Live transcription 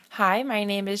Hi, my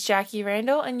name is Jackie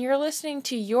Randall, and you're listening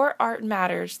to Your Art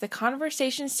Matters, the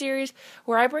conversation series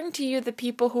where I bring to you the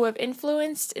people who have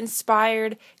influenced,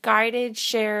 inspired, guided,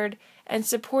 shared, and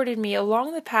supported me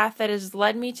along the path that has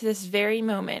led me to this very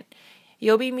moment.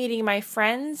 You'll be meeting my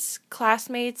friends,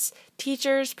 classmates,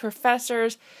 teachers,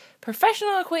 professors,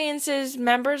 professional acquaintances,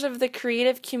 members of the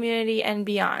creative community, and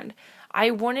beyond.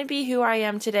 I wouldn't be who I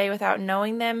am today without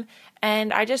knowing them,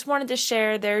 and I just wanted to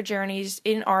share their journeys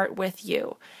in art with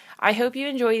you. I hope you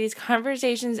enjoy these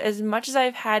conversations as much as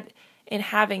I've had in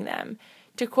having them.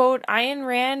 To quote Ayn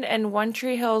Rand and One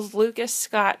Tree Hill's Lucas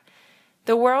Scott,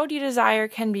 "The world you desire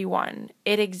can be won.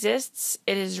 It exists,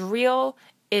 it is real,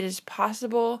 it is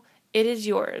possible, it is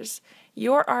yours.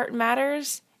 Your art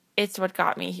matters, it's what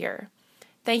got me here."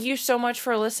 Thank you so much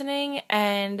for listening,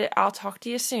 and I'll talk to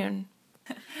you soon.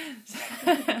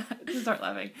 Start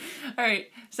laughing. All right.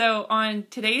 So on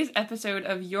today's episode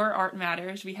of Your Art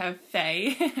Matters, we have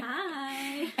Faye.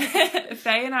 Hi.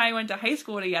 Faye and I went to high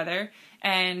school together,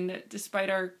 and despite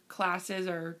our classes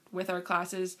or with our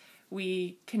classes,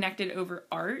 we connected over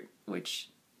art, which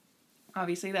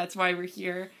obviously that's why we're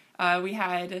here. We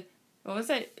had, what was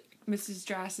it? Mrs.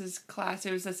 Drass's class.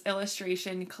 It was this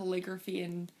illustration, calligraphy,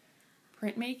 and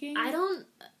printmaking.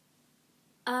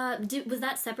 Was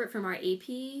that separate from our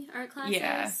AP art classes?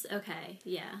 Yeah. Okay,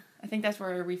 yeah. I think that's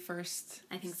where we first...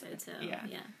 I think so, too.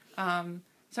 Yeah.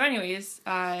 So anyways,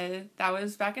 that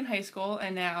was back in high school,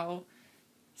 and now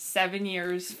 7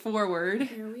 years forward,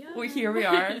 here we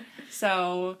are.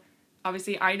 So,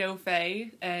 obviously, I know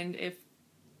Faye, and if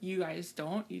you guys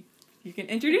don't, you can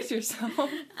introduce yourself.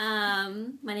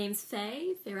 My name's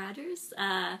Faye Rogers.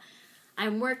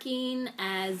 I'm working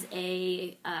as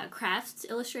a craft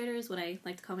illustrator, is what I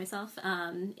like to call myself,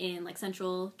 in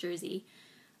Central Jersey.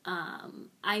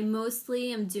 I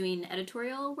mostly am doing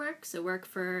editorial work, so work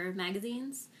for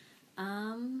magazines.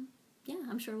 I'm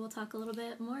sure we'll talk a little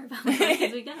bit more about that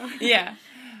as we go. Yeah.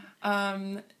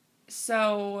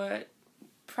 So,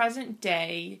 present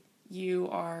day, you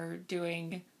are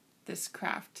doing this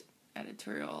craft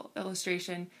editorial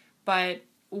illustration, but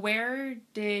where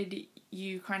did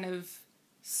you kind of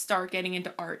start getting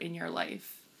into art in your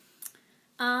life?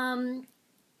 I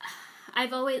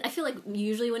feel like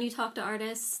usually when you talk to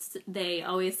artists, they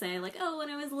always say oh, when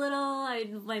I was little,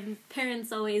 my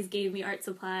parents always gave me art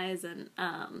supplies, and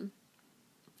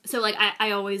so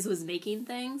I always was making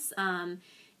things.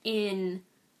 In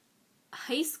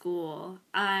high school,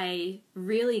 I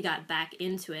really got back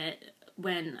into it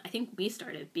when I think we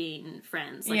started being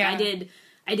friends. I did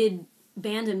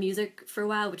band and music for a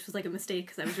while, which was a mistake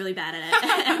because I was really bad at it.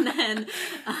 And then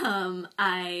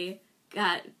I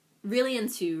got really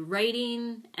into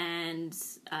writing and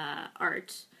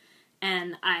art.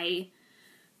 And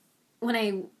when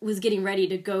I was getting ready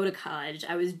to go to college,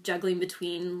 I was juggling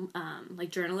between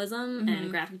journalism and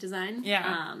graphic design.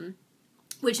 Yeah.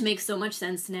 Which makes so much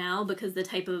sense now because the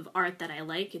type of art that I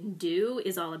like and do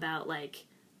is all about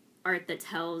art that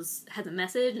has a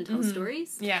message and tells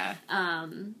stories. Yeah.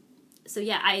 So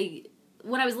yeah,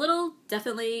 when I was little,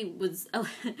 definitely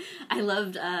I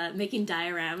loved making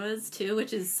dioramas too,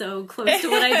 which is so close to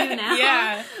what I do now.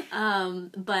 Yeah.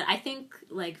 But I think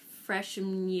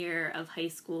freshman year of high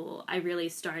school, I really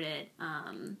started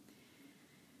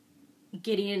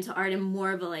getting into art in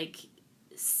more of a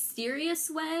serious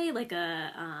way,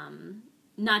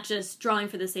 not just drawing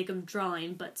for the sake of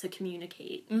drawing, but to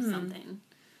communicate something.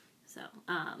 So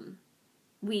I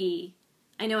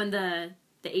know in the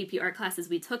AP art classes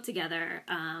we took together,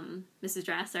 Mrs.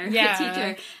 Drass, our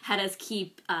teacher, had us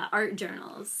keep art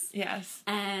journals. Yes.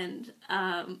 And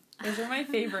those are my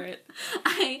favorite.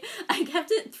 I kept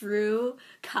it through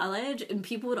college, and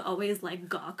people would always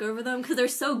gawk over them because they're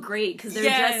so great, because they're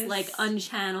just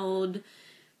unchanneled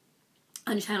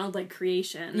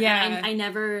creation. Yeah. And I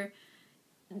never...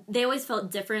 They always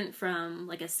felt different from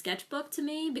a sketchbook to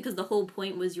me, because the whole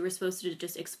point was you were supposed to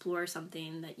just explore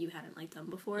something that you hadn't done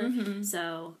before. Mm-hmm.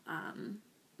 So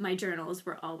my journals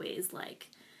were always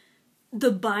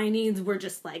the bindings were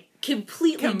just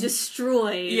completely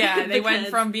destroyed. Yeah, they went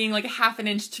from being half an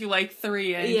inch to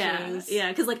 3 inches. Yeah,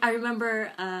 because I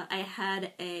remember I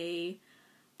had a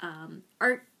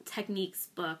art techniques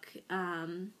book.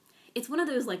 It's one of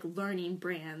those learning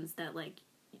brands that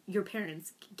your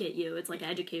parents get you. It's an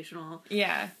educational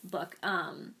book.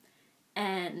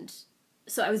 And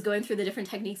so I was going through the different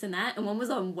techniques in that, and one was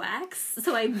on wax.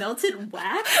 So I melted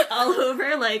wax all over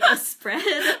a spread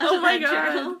of my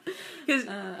journal.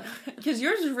 Because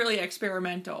yours is really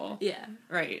experimental. Yeah.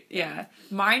 Right, yeah.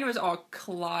 Mine was all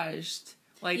collaged.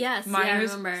 Yes, mine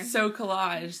was remember. So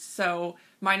collaged. So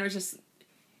mine was just,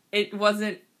 it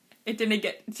wasn't it didn't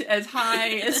get as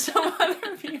high as some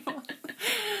other people.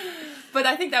 But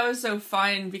I think that was so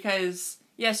fun because,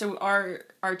 so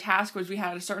our task was we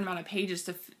had a certain amount of pages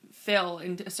to fill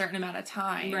in a certain amount of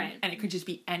time. Right. And it could just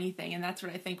be anything. And that's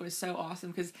what I think was so awesome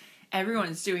because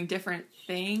everyone's doing different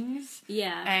things.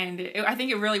 Yeah. And I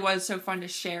think it really was so fun to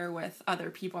share with other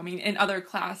people. I mean, in other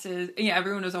classes,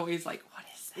 everyone was always like, what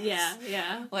is this?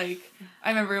 Yeah. Like, I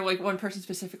remember, like, one person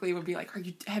specifically would be like,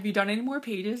 have you done any more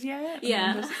pages yet?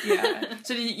 Yeah.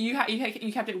 So did you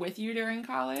kept it with you during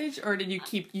college, or did you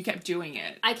kept doing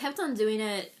it? I kept on doing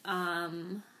it,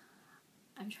 I'm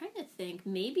trying to think,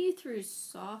 maybe through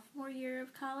sophomore year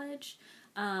of college.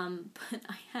 But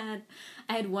I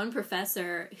had one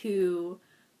professor who,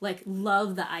 like,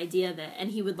 loved the idea of it,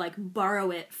 and he would, like, borrow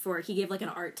it he gave, like, an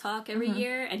art talk every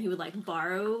year, and he would, like,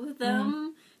 borrow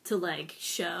them to, like,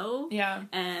 show. Yeah.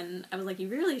 And I was like, you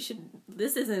really should,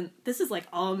 this is, like,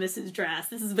 all Mrs. Drass.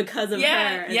 This is because of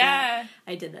her. Yeah.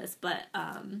 I did this. But,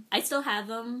 I still have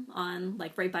them on,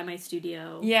 like, right by my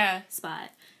studio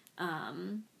spot.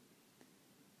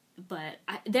 But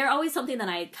they're always something that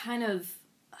I kind of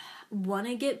want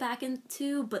to get back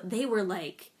into, but they were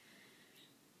like,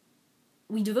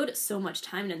 we devoted so much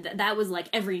time, and that was like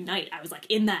every night I was like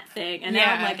in that thing, and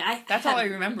now I'm like, that's all I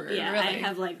remember. Yeah, really. I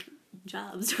have like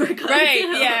jobs to work on.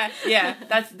 Right, yeah.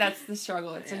 That's the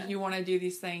struggle. It's like you want to do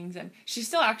these things, and she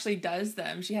still actually does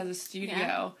them. She has a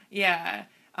studio. Yeah.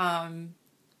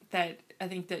 That I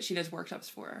think that she does workshops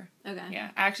for. Okay. Yeah.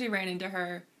 I actually ran into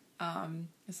her,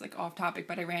 it's like off topic,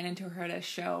 but I ran into her at a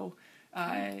show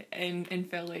in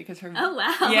Philly because her. Oh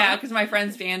wow! Yeah, because my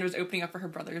friend's band was opening up for her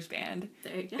brother's band.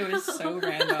 There you go. It was so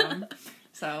random.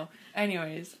 So,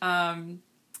 anyways,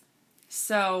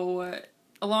 so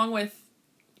along with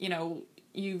you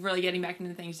really getting back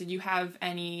into things, did you have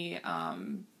any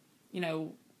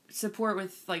support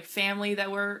with like family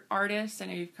that were artists? I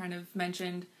know you've kind of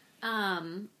mentioned.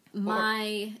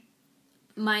 My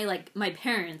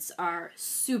parents are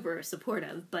super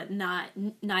supportive, but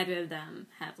neither of them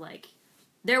have like,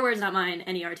 their words not mine,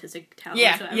 any artistic talent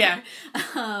whatsoever. Yeah.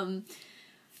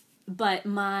 But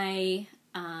my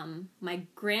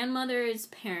grandmother's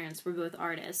parents were both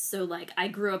artists, so like I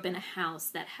grew up in a house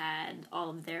that had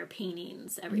all of their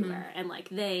paintings everywhere, and like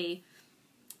they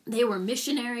were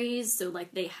missionaries, so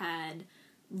like they had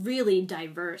really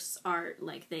diverse art.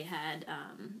 Like they had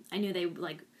I knew they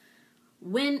like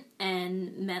went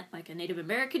and met like a Native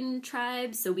American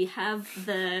tribe, so we have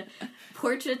the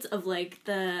portraits of like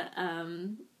the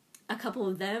a couple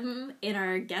of them in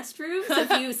our guest room. So if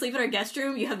you sleep in our guest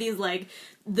room, you have these like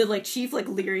the like chief like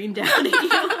leering down at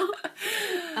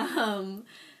you.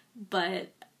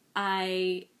 But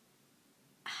I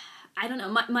don't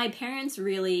know, my parents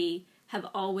really have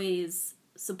always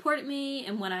supported me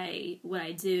in what I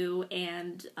do,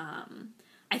 and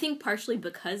I think partially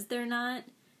because they're not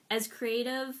as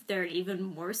creative, they're even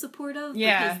more supportive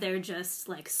because they're just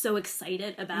like so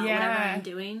excited about whatever I'm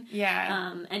doing.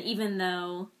 Yeah. And even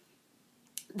though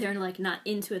they're like not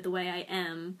into it the way I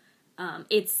am,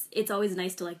 it's always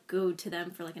nice to like go to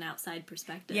them for like an outside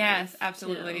perspective. Yes,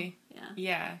 absolutely. Too.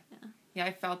 Yeah.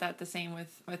 I felt that the same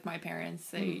with my parents.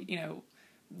 They,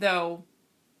 though,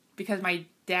 because my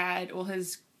dad, well,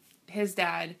 his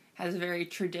dad has a very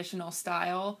traditional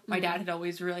style. My dad had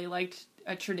always really liked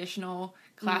a traditional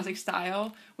classic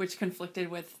style, which conflicted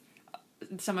with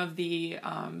some of the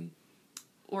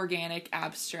organic,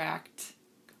 abstract,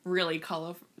 really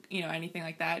colorful, anything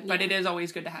like that. But it is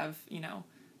always good to have,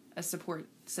 a support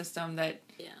system that,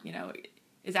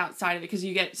 is outside of it. Because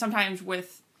you get, sometimes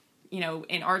with,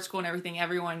 in art school and everything,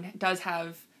 everyone does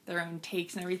have their own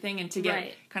takes and everything. And to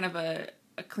get kind of a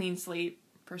clean slate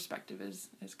perspective is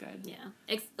good. Yeah.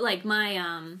 Like my,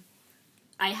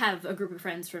 I have a group of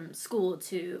friends from school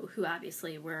too, who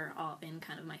obviously were all in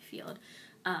kind of my field.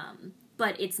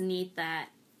 But it's neat that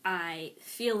I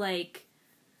feel like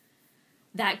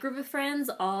that group of friends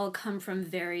all come from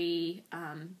very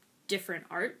different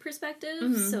art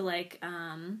perspectives. So like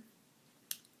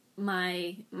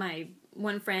my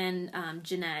one friend,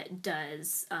 Jeanette,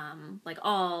 does like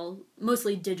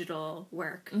mostly digital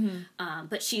work.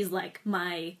 But she's like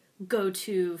my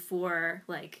go-to for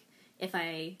like if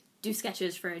I do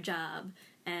sketches for a job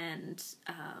and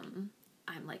I'm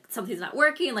like something's not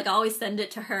working, like I always send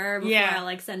it to her before I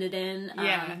like send it in.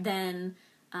 Then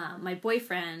my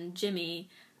boyfriend Jimmy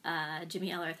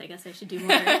Ellerth, I guess I should do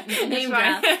more name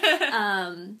drop,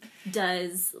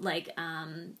 does like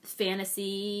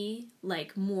fantasy,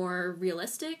 like more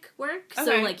realistic work.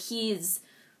 So like he's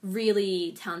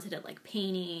really talented at like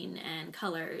painting and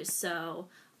colors, so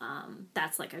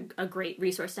that's like a great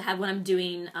resource to have when I'm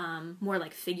doing more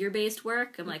like figure-based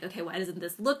work. I'm like, okay, why doesn't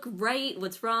this look right?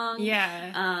 What's wrong?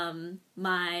 Yeah.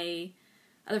 My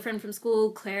other friend from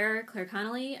school, Claire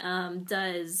Connolly,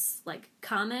 does like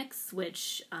comics,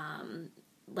 which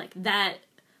like that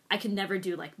I could never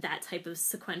do like that type of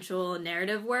sequential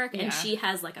narrative work, and she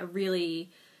has like a really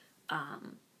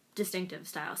distinctive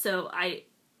style. So I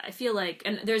feel like,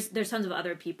 and there's tons of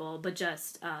other people, but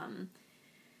just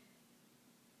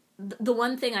the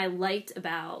one thing I liked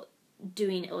about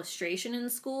doing illustration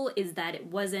in school is that it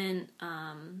wasn't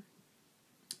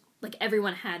like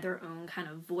everyone had their own kind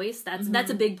of voice. That's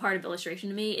a big part of illustration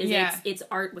to me. Is it's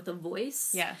art with a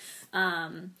voice. Yes.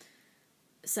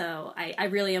 So I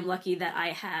really am lucky that I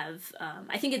have.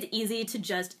 I think it's easy to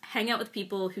just hang out with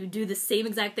people who do the same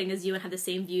exact thing as you and have the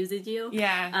same views as you.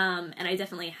 Yeah. And I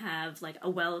definitely have like a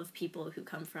well of people who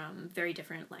come from very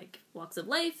different like walks of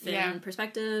life and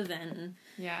perspective and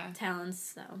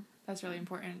talents. So that's really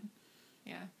important.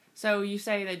 Yeah. So you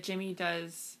say that Jimmy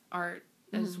does art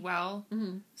as well.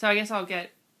 Mm-hmm. So I guess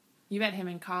you met him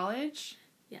in college.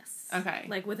 Yes. Okay.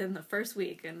 Like within the first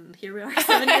week, and here we are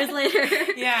 7 years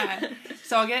later. Yeah.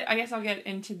 So I guess I'll get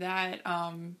into that.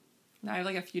 Now I have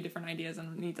like a few different ideas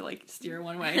and need to like steer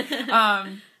one way.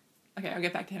 Okay, I'll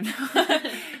get back to him now.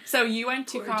 So you went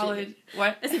to college. Jimmy.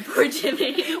 What? I said poor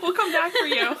Jimmy. We'll come back for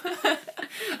you.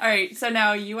 All right. So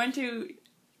now you went to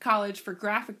college for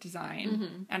graphic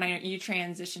design, and you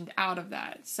transitioned out of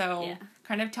that. So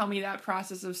kind of tell me that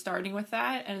process of starting with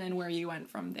that, and then where you went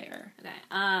from there. Okay.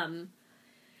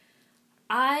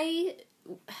 I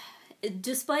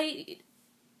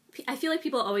feel like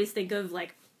people always think of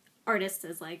like artists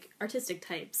as like artistic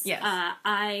types. Yes.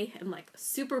 I am like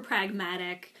super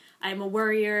pragmatic. I'm a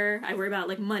worrier. I worry about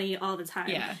like money all the time.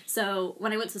 Yeah. So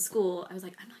when I went to school, I was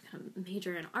like, I'm not going to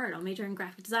major in art. I'll major in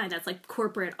graphic design. That's like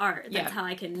corporate art. That's how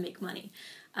I can make money.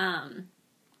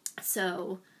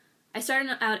 So I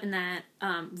started out in that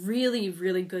really,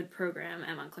 really good program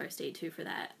at Montclair State too for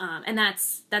that. And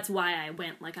that's why I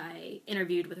went. Like I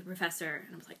interviewed with a professor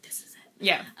and I was like, this is it.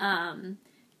 Yeah.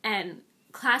 And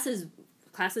classes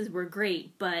were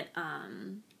great, but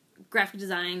graphic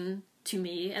design, to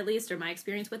me at least, or my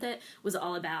experience with it, was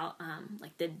all about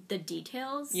like the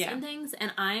details and things.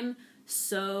 And I'm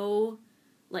so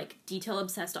like detail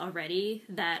obsessed already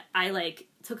that I like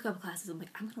took a couple classes. I'm like,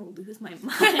 I'm gonna lose my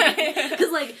mind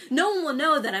because like no one will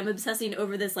know that I'm obsessing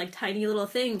over this like tiny little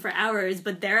thing for hours,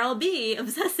 but there I'll be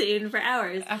obsessing for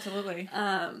hours. Absolutely.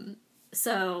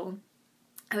 So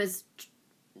I was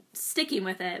sticking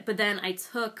with it, but then I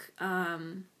took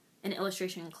an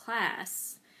illustration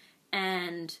class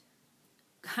and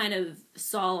kind of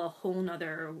saw a whole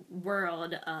nother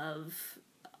world of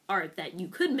art that you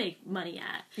could make money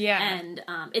at. Yeah. And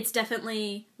it's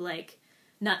definitely like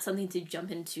not something to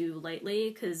jump into lightly,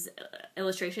 because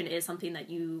illustration is something that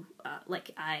you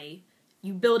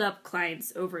you build up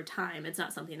clients over time. It's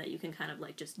not something that you can kind of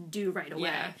like just do right away.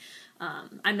 Yeah.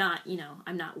 I'm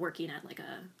not working at like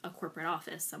a corporate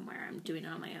office somewhere. I'm doing it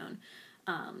on my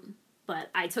own. But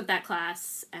I took that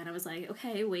class and I was like,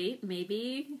 okay, wait,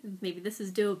 maybe this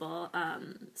is doable.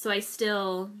 So I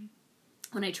still,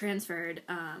 when I transferred,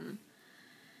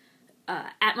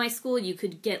 at my school you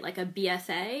could get like a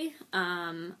BFA.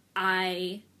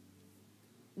 I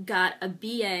got a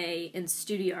BA in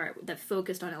studio art that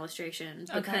focused on illustration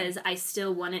because I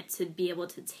still wanted to be able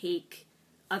to take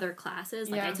other classes.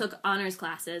 Like I took honors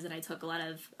classes and I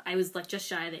was like just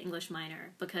shy of the English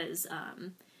minor because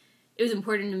it was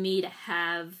important to me to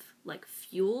have like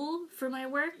fuel for my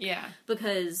work. Yeah.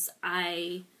 Because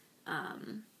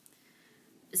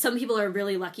some people are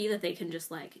really lucky that they can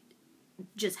just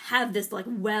have this like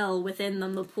well within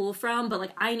them to pull from, but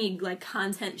like I need like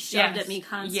content shoved at me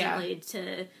constantly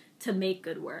to make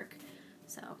good work.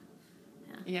 So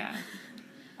yeah.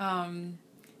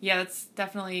 Yeah, that's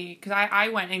definitely, because I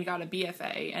went and got a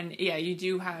BFA, and you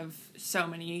do have so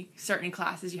many certain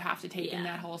classes you have to take in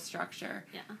that whole structure.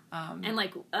 Yeah. And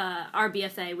like our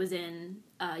BFA was in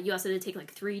you also had to take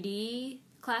like 3D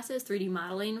classes, 3D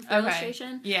modeling for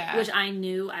illustration, which I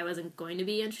knew I wasn't going to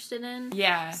be interested in.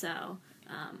 Yeah. So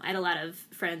I had a lot of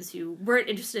friends who weren't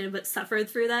interested in but suffered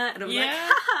through that, and I was like,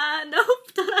 haha,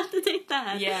 nope, don't have to take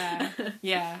that. Yeah.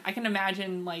 Yeah. I can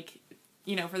imagine, like,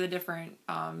 for the different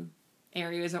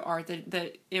areas of art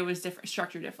that it was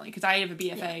structured differently, because I have a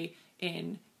BFA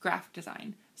in graphic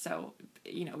design, so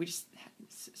we just had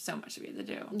so much that we had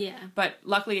to do. Yeah. But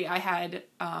luckily I had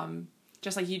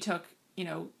just like you took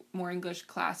more English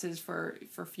classes for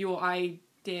fuel. I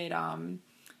did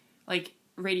like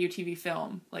radio, TV,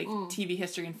 film, like TV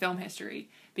history and film history,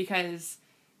 because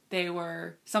they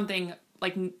were something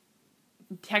like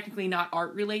technically not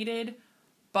art related,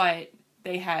 but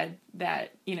they had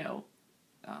that, you know,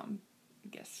 I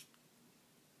guess,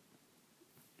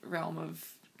 realm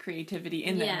of creativity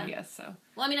in them, I guess, so.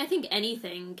 Well, I mean, I think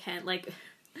anything can, like,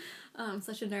 I'm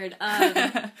such a nerd.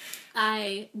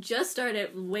 I just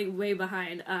started way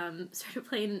behind, started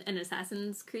playing an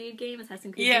Assassin's Creed game,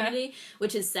 Assassin's Creed Unity,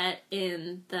 which is set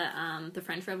in the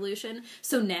French Revolution.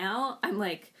 So now I'm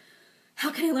like, how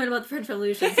can I learn about the French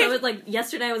Revolution? So it was like,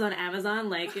 yesterday I was on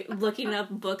Amazon, like, looking up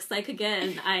books I could get,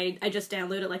 and I just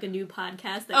downloaded, like, a new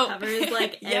podcast that covers,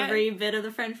 like, every bit of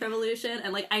the French Revolution,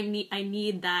 and, like, I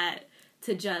need that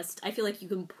to just, I feel like you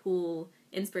can pull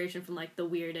inspiration from, like, the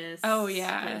weirdest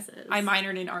places. I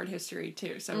minored in art history,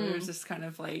 too, so it was just kind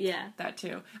of, like, that,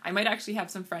 too. I might actually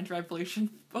have some French Revolution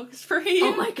books for you.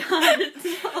 Oh, my God.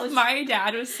 My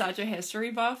dad was such a history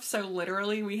buff, so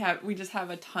literally we just have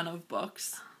a ton of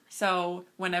books. So,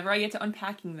 whenever I get to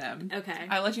unpacking them,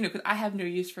 I'll let you know, because I have no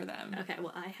use for them. Okay,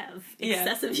 well, I have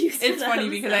excessive use for them. It's funny,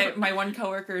 because my one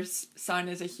coworker's son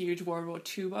is a huge World War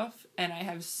II buff, and I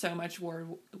have so much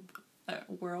World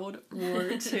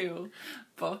War II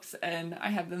books, and I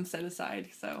have them set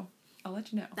aside, so I'll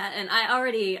let you know. That, and I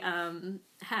already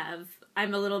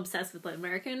I'm a little obsessed with the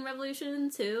American Revolution,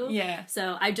 too. Yeah.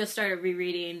 So I just started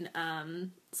rereading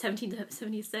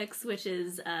 1776, which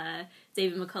is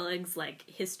David McCullough's, like,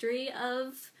 history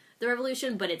of the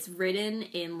Revolution, but it's written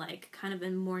in, like, kind of a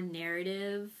more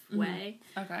narrative way.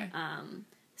 Okay.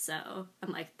 So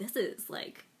I'm like, this is,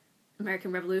 like,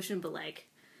 American Revolution, but, like,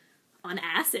 on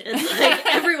acid. Like,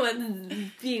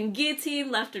 everyone's being guillotined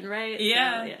left and right.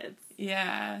 Yeah. So,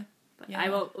 yeah.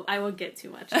 I won't get too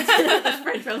much into the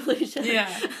French Revolution. Yeah.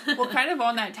 Well, kind of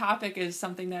on that topic is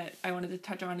something that I wanted to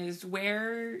touch on is,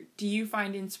 where do you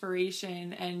find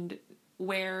inspiration, and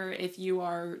where, if you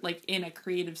are, like, in a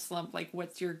creative slump, like,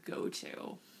 what's your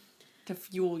go-to to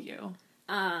fuel you?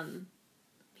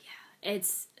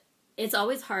 It's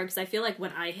always hard, because I feel like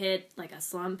when I hit, like, a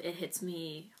slump, it hits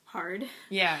me hard.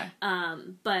 Yeah.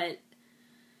 But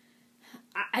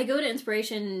I go to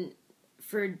inspiration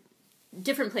for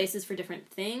different places for different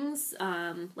things.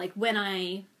 Like, when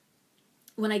I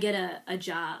get a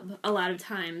job, a lot of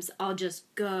times I'll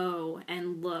just go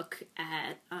and look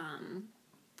at,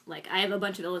 like, I have a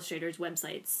bunch of illustrators'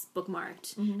 websites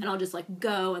bookmarked, and I'll just, like,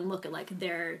 go and look at, like,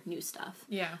 their new stuff.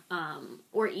 Yeah.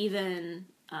 Or even,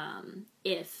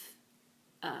 if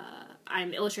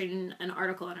I'm illustrating an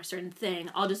article on a certain thing,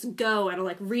 I'll just go and I'll,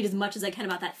 like, read as much as I can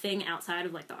about that thing outside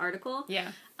of, like, the article.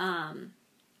 Yeah.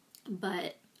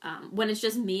 But when it's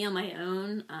just me on my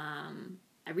own,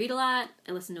 I read a lot,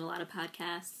 I listen to a lot of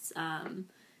podcasts,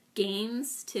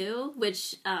 games, too,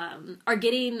 which are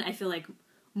getting, I feel like,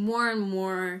 more and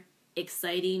more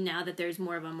exciting now that there's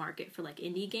more of a market for, like,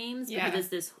 indie games, because it's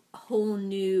this whole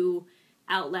new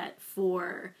outlet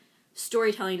for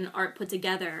storytelling and art put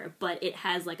together, but it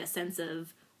has, like, a sense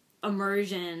of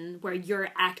immersion where you're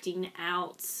acting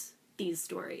out these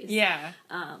stories. Yeah.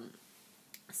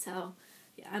 So,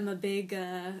 yeah, I'm a big,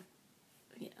 I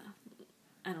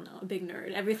don't know, a big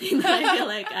nerd. Everything that I feel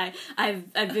like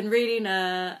I've been reading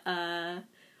a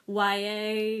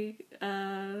YA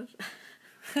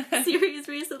series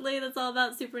recently that's all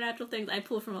about supernatural things. I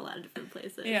pull from a lot of different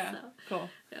places. Yeah. So. Cool.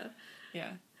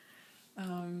 Yeah.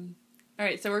 All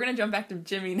right, so we're going to jump back to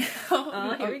Jimmy now.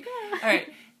 Oh, here we go. All right,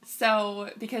 so,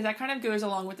 because that kind of goes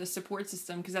along with the support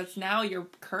system, because that's now your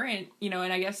current, and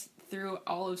I guess through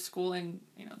all of school and,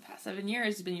 the past 7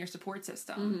 years has been your support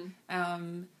system.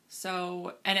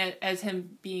 So, and as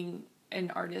him being an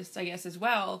artist, I guess, as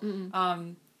well,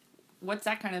 what's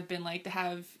that kind of been like to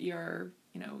have your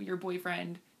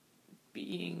boyfriend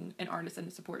being an artist and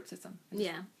a support system?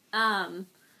 Yeah.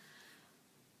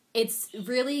 It's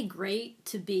really great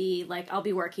to be, like, I'll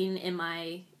be working in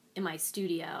my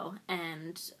studio,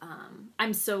 and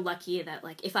I'm so lucky that,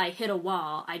 like, if I hit a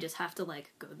wall, I just have to,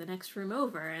 like, go the next room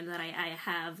over, and that I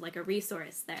have, like, a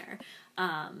resource there.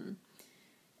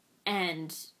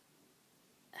 And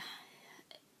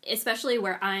especially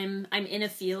where I'm in a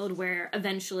field where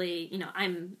eventually,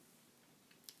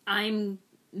 I'm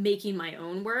making my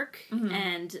own work,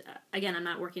 and again, I'm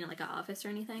not working in, like, an office or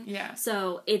anything. Yeah.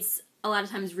 So it's a lot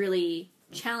of times really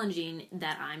challenging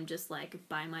that I'm just, like,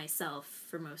 by myself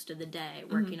for most of the day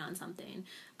working on something,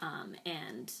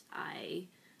 and I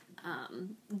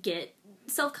get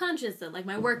self-conscious that, like,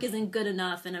 my work isn't good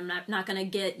enough, and I'm not gonna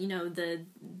get,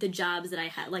 the jobs that I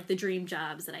have, like, the dream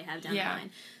jobs that I have down the line.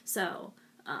 So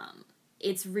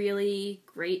it's really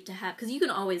great to have, because you can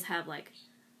always have, like,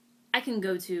 I can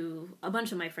go to a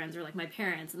bunch of my friends or, like, my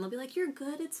parents, and they'll be like, you're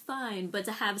good, it's fine. But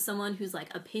to have someone whose,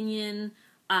 like, opinion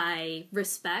I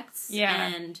respect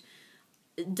and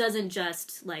doesn't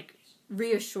just, like,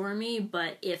 reassure me,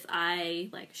 but if I,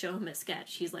 like, show him a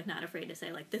sketch, he's, like, not afraid to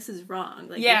say, like, this is wrong.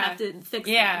 Like, you have to fix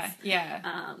this.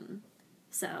 Yeah.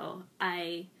 So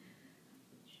I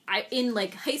in,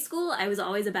 like, high school, I was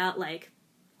always about, like,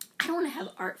 I don't want to have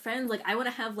art friends. Like, I want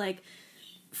to have, like,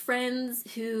 friends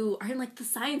who are in, like, the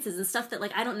sciences and stuff that,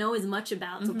 like, I don't know as much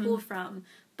about to pull from.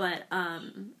 But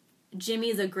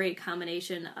Jimmy's a great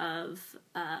combination of,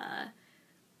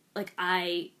 like,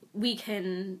 we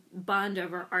can bond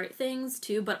over art things,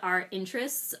 too, but our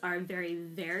interests are very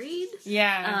varied.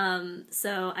 Yeah.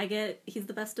 So he's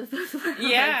the best of both worlds.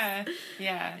 Yeah.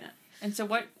 And so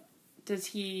what does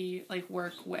he, like,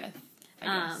 work with, I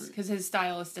guess? Because his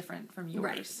style is different from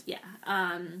yours. Right,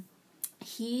 yeah.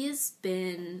 He's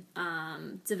been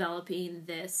developing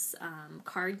this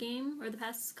card game over the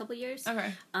past couple years.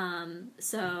 Okay.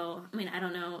 So, I mean, I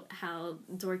don't know how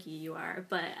dorky you are,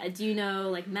 but do you know,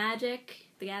 like, Magic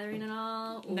the Gathering at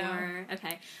all? Or, no.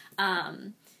 Okay.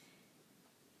 I'm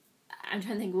trying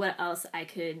to think what else I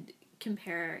could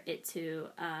compare it to.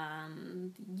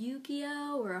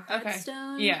 Yu-Gi-Oh! Or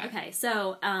Hearthstone? Okay. Yeah. Okay,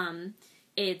 so,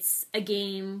 it's a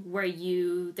game where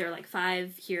there are, like,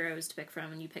 5 heroes to pick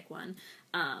from, and you pick one.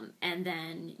 And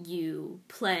then you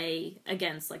play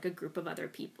against, like, a group of other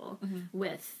people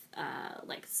with,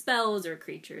 like, spells or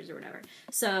creatures or whatever.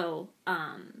 So,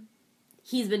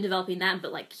 he's been developing that,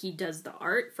 but, like, he does the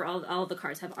art for all the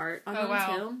cards have art on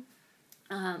them,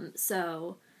 too.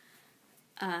 So,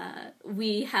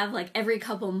 we have, like, every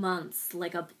couple months,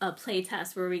 like, a play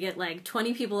test where we get, like,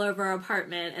 20 people over our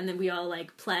apartment, and then we all,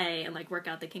 like, play and, like, work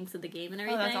out the kinks of the game and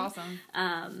everything. Oh, that's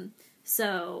awesome.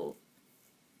 So,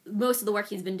 most of the work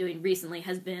he's been doing recently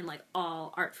has been, like,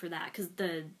 all art for that, because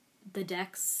the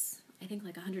deck's, I think,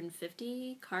 like,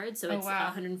 150 cards, so it's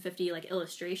 150, like,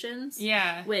 illustrations.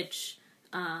 Yeah. Which,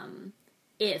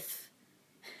 if,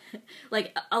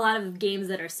 like, a lot of games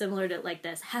that are similar to, like,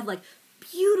 this have, like,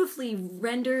 beautifully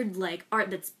rendered, like, art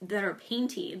that are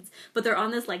paintings, but they're on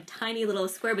this, like, tiny little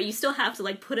square, but you still have to,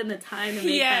 like, put in the time to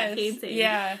make that painting.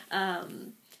 Yeah.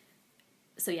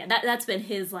 So yeah, that's been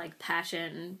his, like,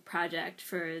 passion project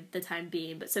for the time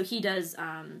being. But so he does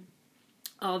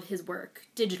all of his work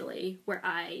digitally, where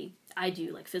I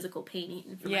do, like, physical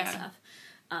painting for my stuff.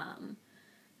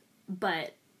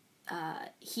 But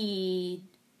he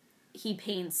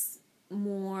paints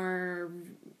more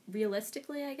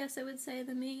realistically, I guess I would say,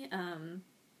 than me.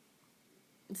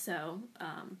 So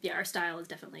our style has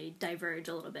definitely diverged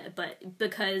a little bit, but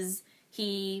because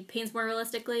he paints more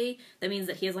realistically, that means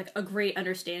that he has, like, a great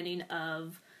understanding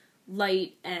of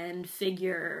light and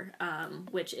figure,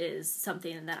 which is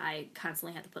something that I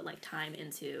constantly have to put, like, time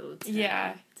into to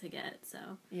get, so.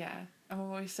 Yeah. I'm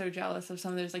always so jealous of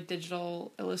some of those, like,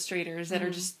 digital illustrators that are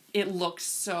just, it looks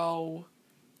so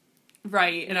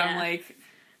right, and I'm like,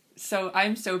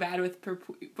 I'm so bad with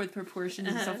proportions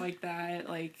and stuff like that.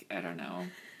 Like, I don't know.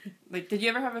 Like, did you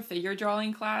ever have a figure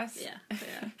drawing class? Yeah.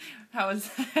 How was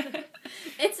that?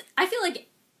 I feel like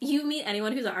you meet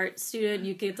anyone who's an art student,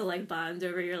 you get to, like, bond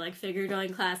over your, like, figure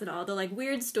drawing class and all the, like,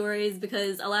 weird stories,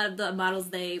 because a lot of the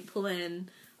models they pull in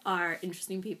are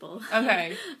interesting people.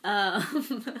 Okay.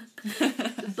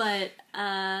 But,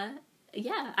 I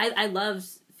loved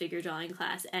figure drawing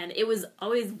class, and it was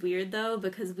always weird, though,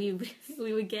 because we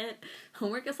would get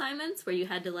homework assignments where you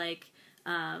had to, like,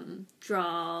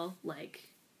 draw, like,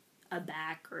 a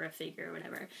back or a figure or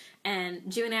whatever, and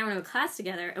Jim and I were in a class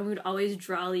together, and we would always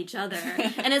draw each other,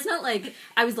 and it's not like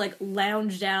I was, like,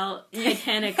 lounged out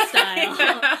Titanic style,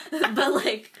 but,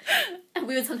 like,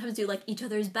 we would sometimes do, like, each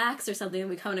other's backs or something, and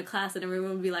we'd come into class, and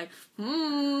everyone would be like,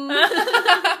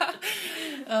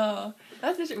 Oh,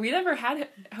 that's interesting. We never had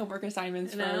homework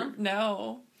assignments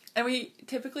no. And we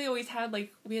typically always had,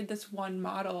 like, we had this one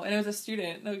model, and it was a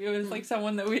student. Like, it was, like,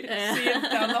 someone that we'd see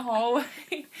down the hallway.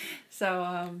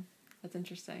 So, that's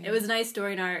interesting. It was nice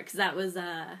during because that was,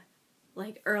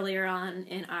 like, earlier on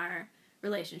in our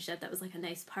relationship. That was, like, a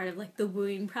nice part of, like, the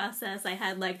wooing process. I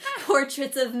had, like,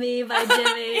 portraits of me by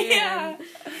Jimmy. Yeah.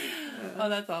 Oh,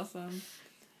 that's awesome.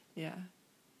 Yeah.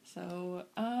 So,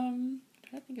 I'm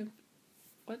trying to think of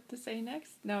what to say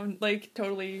next. Now I'm, like,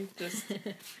 totally just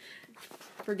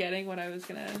forgetting what I was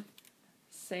gonna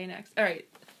say next. All right.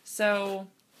 So,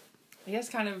 I guess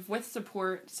kind of with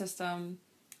support system,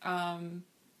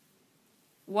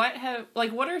 what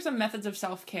are some methods of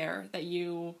self-care that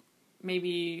you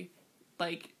maybe,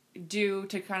 like, do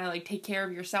to kind of, like, take care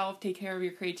of yourself, take care of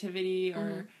your creativity,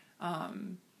 or, I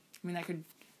mean, that could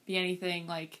be anything,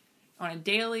 like, on a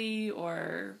daily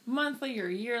or monthly or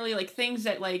yearly, like, things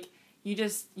that, like, you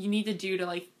need to do to,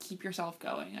 like, keep yourself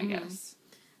going, I guess.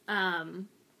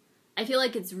 I I feel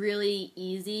like it's really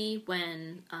easy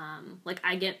when, like,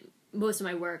 I get most of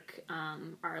my work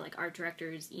are, like, art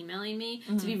directors emailing me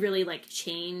to be really, like,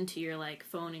 chained to your, like,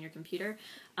 phone and your computer.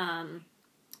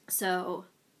 So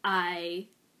I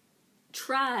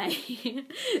try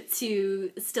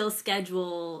to still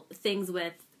schedule things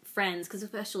with friends, because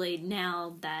especially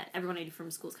now that everyone I do from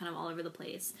school is kind of all over the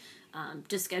place,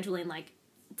 just scheduling, like,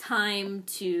 time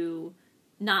to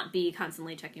not be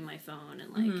constantly checking my phone,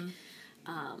 and, like,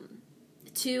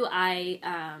 two, I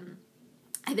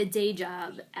have a day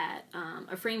job at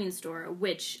a framing store,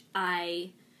 which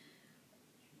I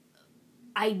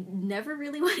never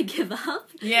really want to give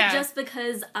up. Yeah. Just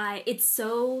because it's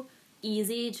so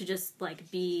easy to just, like,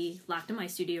 be locked in my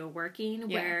studio working,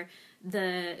 where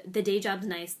the day job's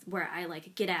nice, where I,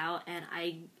 like, get out, and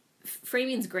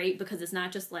framing's great because it's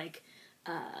not just, like,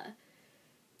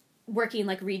 working,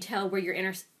 like, retail where your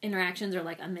interactions are,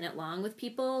 like, a minute long with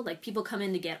people. Like, people come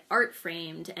in to get art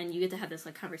framed, and you get to have this,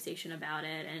 like, conversation about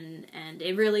it, and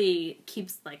it really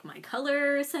keeps, like, my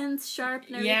color sense sharp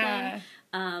and everything. Yeah.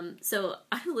 So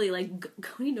honestly, like,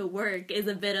 going to work is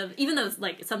a bit of, even though it's,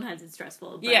 like, sometimes it's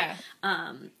stressful, but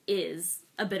is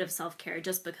a bit of self-care,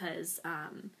 just because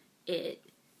it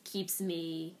keeps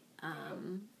me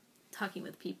talking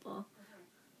with people.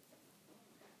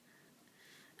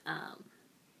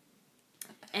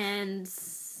 And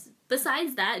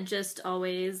besides that, just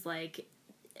always, like,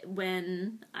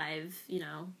 when I've,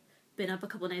 been up a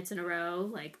couple nights in a row,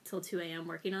 like, till 2 a.m.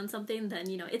 working on something, then,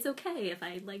 it's okay if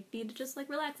I, like, need to just, like,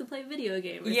 relax and play a video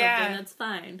game or something, that's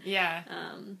fine. Yeah.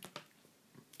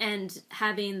 And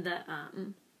having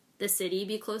the city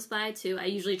be close by, too, I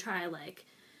usually try, like,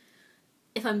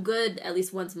 if I'm good at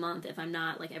least once a month, if I'm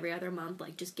not, like, every other month,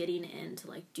 like, just getting in to,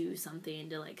 like, do something,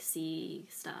 to, like, see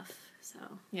stuff. So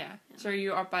yeah. So are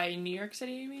you up by New York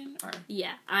City, you mean? Or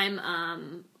yeah,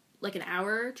 I'm like an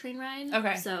hour train ride.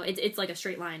 Okay. So it's like a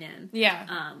straight line in.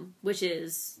 Yeah. Which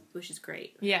is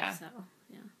great. Yeah. So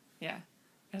yeah. Yeah.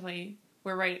 Definitely.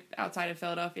 We're right outside of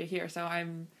Philadelphia here, so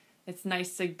it's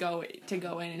nice to go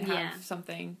in and have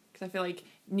something, because I feel like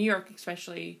New York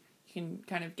especially, you can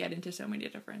kind of get into so many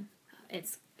different.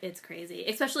 It's crazy,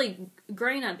 especially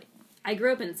growing up. I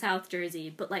grew up in South Jersey,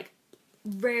 but, like,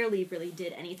 rarely really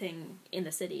did anything in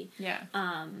the city. Yeah.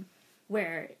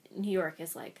 Where New York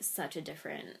is, like, such a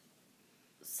different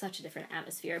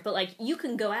atmosphere. But, like, you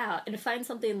can go out and find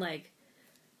something, like,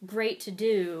 great to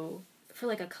do for,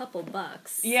 like, a couple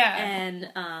bucks. Yeah. And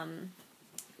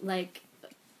like,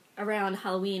 around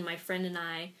Halloween, my friend and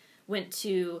I went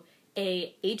to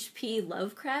a H.P.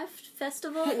 Lovecraft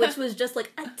festival, which was just,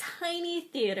 like, a tiny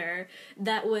theater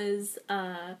that was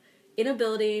in a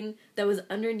building that was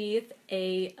underneath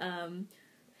a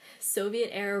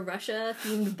Soviet-era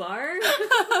Russia-themed bar.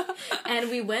 And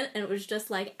we went, and it was just,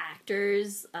 like,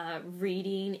 actors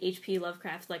reading H.P.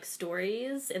 Lovecraft, like,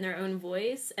 stories in their own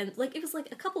voice. And, like, it was,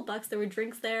 like, a couple bucks. There were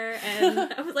drinks there,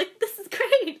 and I was like, this is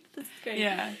great.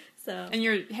 Yeah. So. And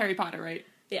you're Harry Potter, right?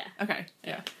 Yeah. Okay,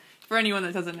 yeah. For anyone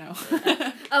that doesn't know.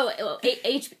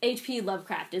 H.P.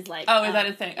 Lovecraft is, like... Oh, is that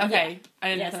a thing? Okay. Yeah. I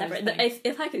didn't know that was a thing.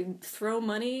 If I could throw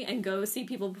money and go see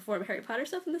people perform Harry Potter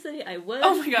stuff in the city, I would.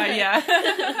 Oh my god, yeah.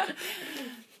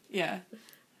 Yeah.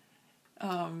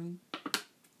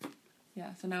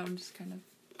 Yeah, so now I'm just kind of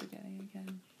forgetting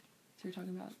again. So you're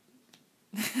talking about...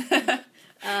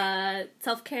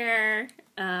 self-care,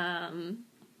 yeah.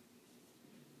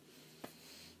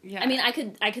 I mean,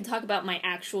 I could talk about my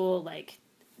actual, like,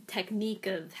 technique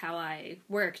of how I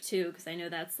work, too, because I know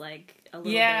that's, like, a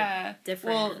little bit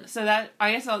different. Well, so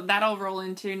I guess that'll roll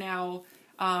into now.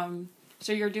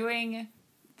 So you're doing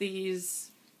this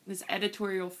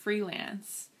editorial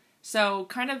freelance. So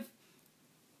kind of,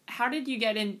 how did you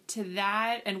get into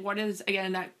that, and what is,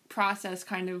 again, that process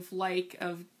kind of like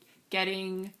of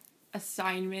getting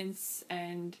assignments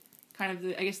and kind of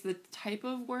the type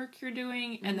of work you're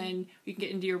doing, and then we can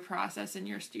get into your process in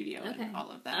your studio and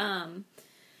all of that.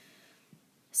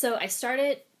 So I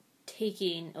started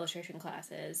taking illustration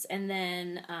classes, and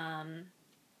then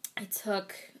I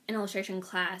took an illustration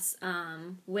class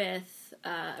with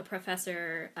a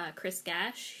professor, Chris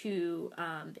Gash, who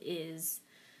is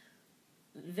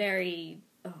very,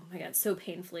 oh my god, so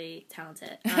painfully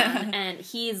talented. And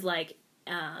he's, like,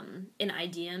 an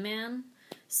idea man.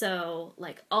 So,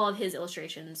 like, all of his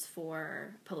illustrations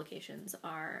for publications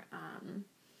are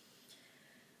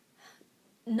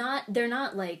they're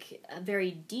not like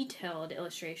very detailed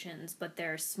illustrations, but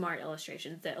they're smart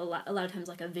illustrations that a lot of times,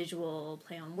 like, a visual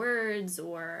play on words,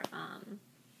 or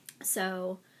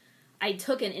so I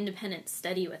took an independent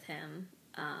study with him,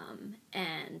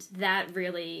 and that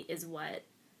really is what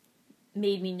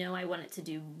made me know I wanted to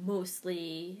do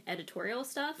mostly editorial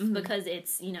stuff, because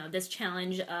it's, this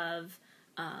challenge of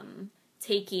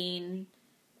taking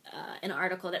an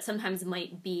article that sometimes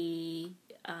might be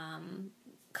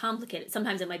complicated.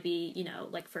 Sometimes it might be,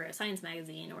 like for a science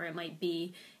magazine, or it might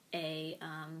be a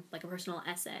personal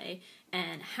essay,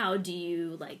 and how do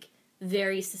you like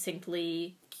very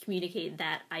succinctly communicate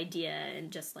that idea in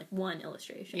just like one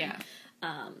illustration. Yeah.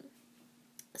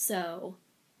 So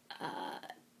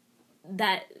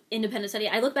that independent study,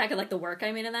 I look back at like the work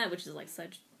I made in that, which is like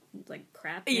such like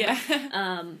crap. Yeah.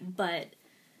 But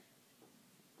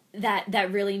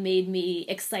that really made me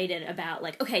excited about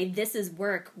like, okay, this is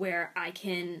work where I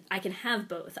can have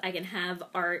both. I can have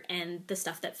art and the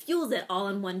stuff that fuels it all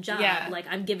in one job. Yeah. Like,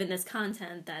 I'm given this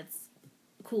content that's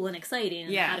cool and exciting,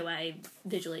 and how do I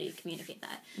visually communicate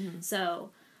that?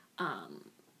 So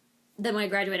then when I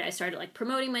graduated, I started like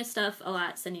promoting my stuff a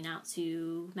lot, sending out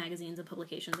to magazines and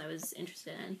publications I was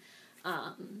interested in.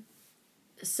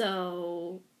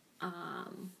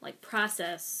 Like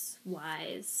process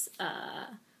wise,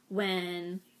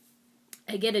 when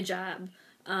I get a job,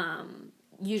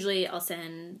 usually I'll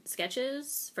send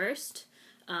sketches first,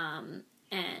 and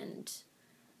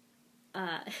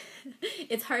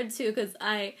it's hard too, because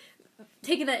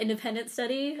taking that independent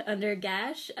study under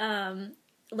Gash,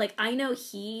 like, I know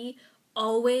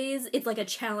it's like a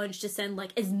challenge to send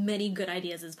like as many good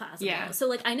ideas as possible. Yeah. So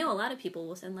like, I know a lot of people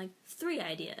will send like 3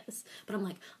 ideas, but I'm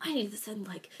like, I need to send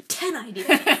like 10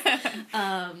 ideas.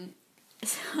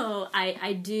 So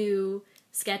I do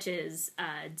sketches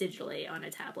digitally on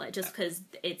a tablet, just because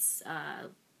it's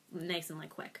nice and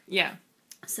like quick. Yeah.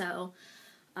 So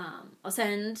I'll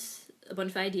send a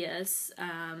bunch of ideas,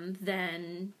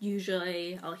 then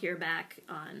usually I'll hear back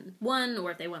on one,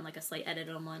 or if they want like a slight edit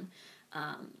on one.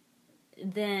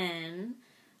 Then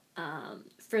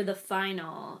for the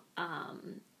final,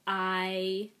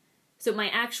 so my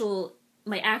actual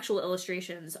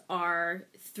illustrations are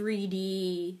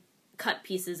 3D cut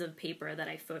pieces of paper that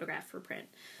I photograph for print.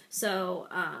 So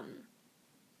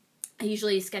I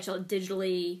usually sketch out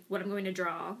digitally what I'm going to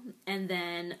draw, and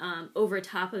then over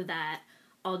top of that,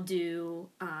 I'll do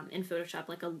in Photoshop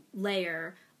like a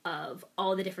layer of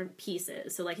all the different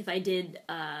pieces. So like if I did,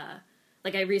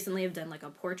 like I recently have done like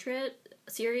a portrait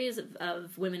series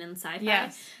of women in sci-fi.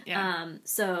 Yes. Yeah.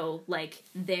 So like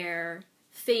their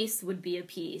face would be a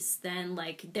piece, then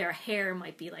like their hair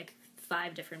might be like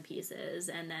 5 different pieces,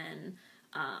 and then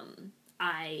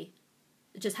I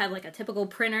just have like a typical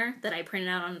printer that I printed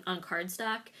out on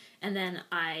cardstock, and then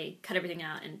I cut everything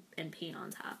out and paint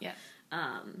on top. Yeah.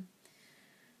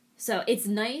 So it's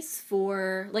nice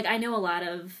for, like, I know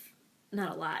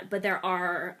not a lot, but there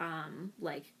are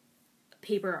like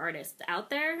paper artists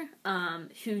out there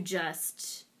who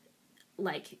just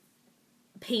like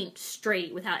paint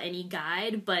straight without any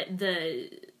guide, but the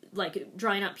like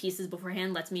drawing out pieces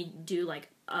beforehand lets me do like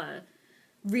a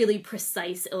really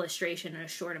precise illustration in a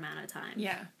short amount of time.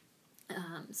 Yeah.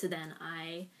 So then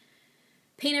I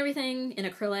paint everything in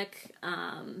acrylic,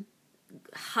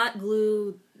 hot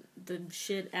glue the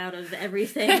shit out of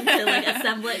everything to like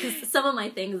assemble it, because some of my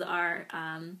things are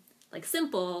like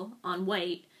simple on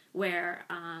white, where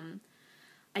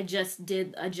I just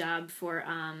did a job for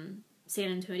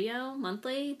San Antonio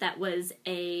Monthly that was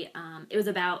it was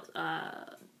about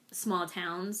small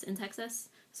towns in Texas,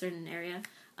 a certain area.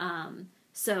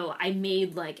 So I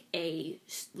made like a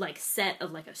set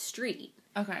of like a street.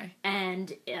 Okay.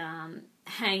 And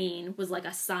hanging was like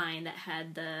a sign that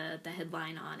had the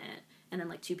headline on it, and then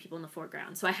like 2 people in the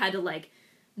foreground. So I had to like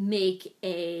make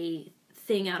a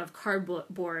thing out of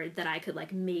cardboard that I could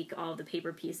like make all the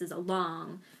paper pieces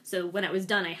along. So when it was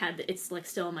done, it's like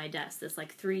still on my desk, this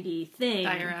like 3D thing.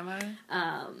 Diorama.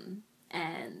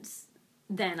 And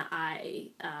then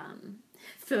I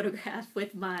photograph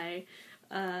with my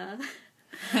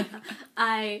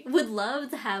I would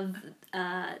love to have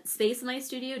space in my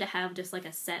studio to have just like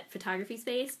a set photography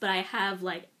space, but I have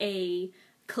like a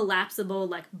collapsible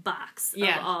like box of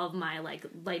all of my like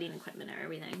lighting equipment and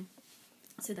everything.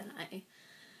 So then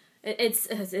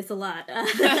it's a lot.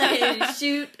 I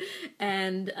shoot,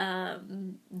 and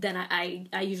then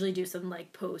I usually do some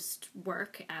like post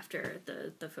work after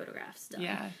the photographs done.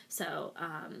 Yeah. So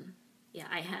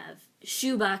I have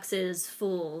shoe boxes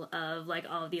full of like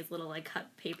all of these little like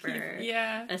cut paper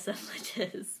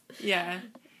assemblages. Yeah.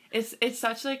 It's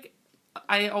such like,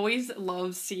 I always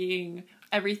love seeing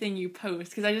everything you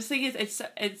post, because I just think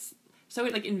it's so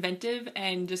like inventive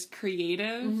and just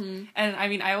creative. And I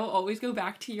mean, I will always go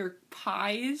back to your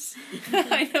pies.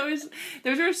 I know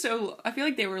those are so, I feel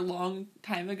like they were a long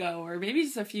time ago, or maybe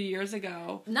just a few years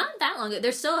ago. Not that long ago.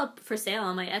 They're still up for sale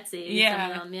on my Etsy. Yeah.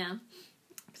 Some of them, yeah.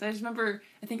 Because I just remember,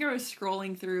 I think I was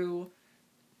scrolling through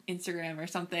Instagram or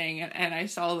something, and I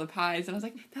saw the pies, and I was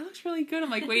like, that looks really good. I'm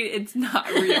like, wait, it's not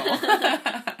real.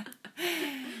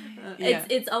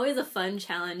 It's always a fun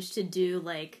challenge to do,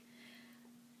 like,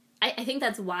 I think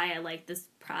that's why I like this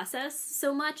process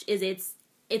so much, is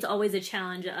it's always a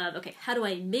challenge of, okay, how do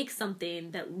I make something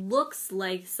that looks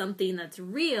like something that's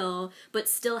real, but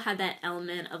still have that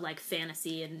element of, like,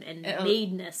 fantasy and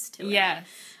madeness to it. Yeah.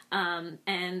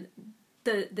 And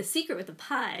the secret with the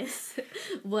pies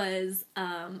was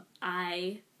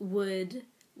I would,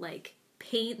 like,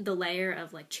 paint the layer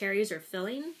of, like, cherries or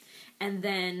filling, and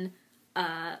then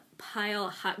pile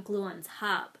hot glue on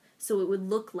top, so it would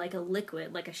look like a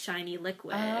liquid, like a shiny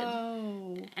liquid.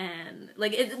 Oh. And,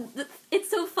 like,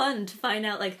 it's so fun to find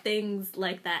out, like, things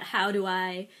like that. How do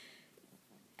I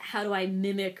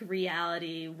mimic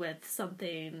reality with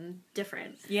something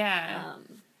different? Yeah.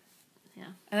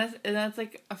 Yeah. And that's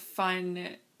like a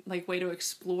fun, like, way to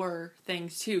explore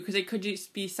things too, because it could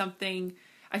just be something.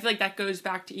 I feel like that goes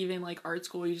back to even, like, art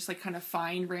school. You just, like, kind of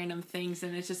find random things,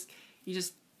 and it's just, you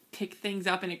just pick things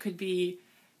up, and it could be,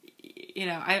 you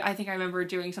know, I think I remember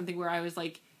doing something where I was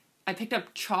like, I picked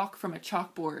up chalk from a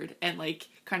chalkboard and, like,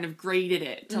 kind of graded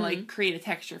it to like create a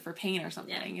texture for paint or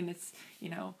something. And it's, you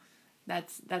know,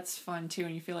 that's fun too,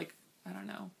 and you feel like, I don't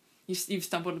know, you've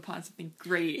stumbled upon something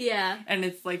great. Yeah. And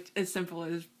it's, like, as simple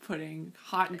as putting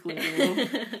hot glue.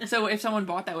 So if someone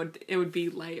bought that, it would be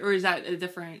light, or is that a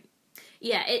different?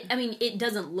 Yeah, it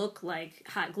doesn't look like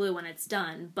hot glue when it's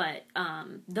done, but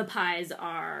the pies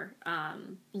are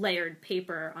layered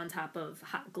paper on top of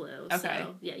hot glue. Okay.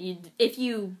 So yeah, if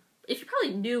you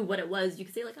probably knew what it was, you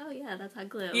could say, like, oh yeah, that's hot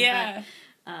glue. Yeah.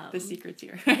 But, the secret's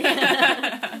here.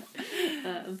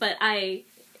 but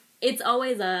it's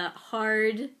always a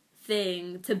hard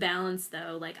thing to balance,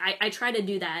 though. Like, I try to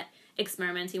do that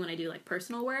experimenting when I do, like,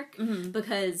 personal work,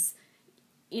 because,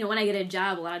 you know, when I get a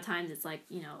job, a lot of times it's, like,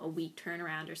 you know, a week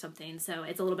turnaround or something, so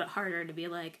it's a little bit harder to be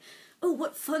like, oh,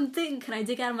 what fun thing can I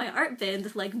dig out of my art bin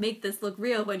to, like, make this look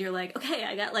real, when you're like, okay,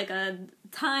 I got, like, a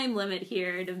time limit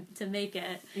here to make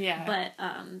it. Yeah. But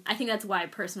I think that's why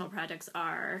personal projects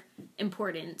are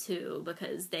important, too,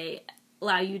 because they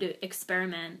allow you to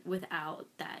experiment without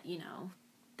that, you know,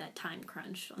 that time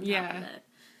crunch on top of it.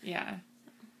 Yeah.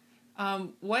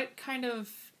 What kind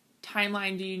of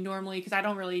timeline do you normally, because I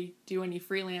don't really do any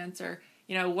freelance, or,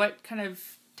 you know, what kind of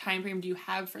time frame do you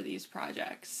have for these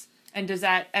projects? And does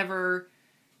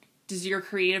your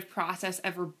creative process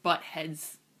ever butt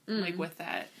heads, like, with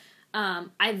that?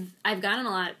 I've gotten a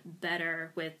lot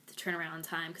better with turnaround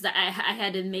time, because I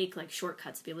had to make, like,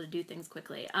 shortcuts to be able to do things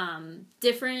quickly.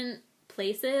 Different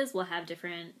places will have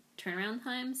different turnaround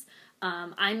times.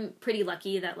 I'm pretty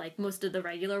lucky that, like, most of the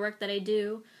regular work that I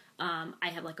do, I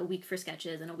have, like, a week for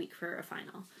sketches and a week for a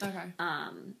final. Okay.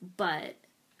 But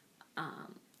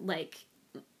like,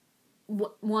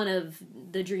 one of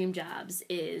the dream jobs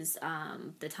is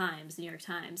the Times, the New York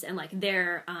Times, and, like,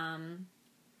 their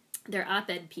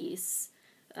op-ed piece,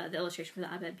 the illustration for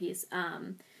the op-ed piece.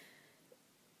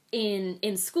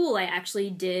 In school, I actually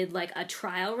did, like, a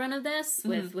trial run of this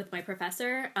with my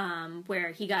professor,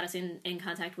 where he got us in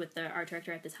contact with the art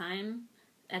director at that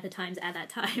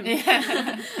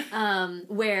time,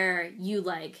 where you,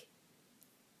 like,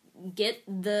 get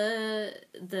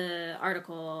the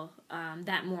article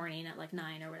that morning at, like,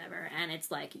 9 or whatever, and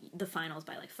it's, like, the finals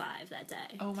by, like, 5 that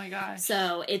day. Oh my gosh.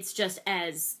 So it's just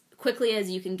as quickly as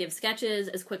you can give sketches,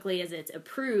 as quickly as it's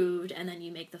approved, and then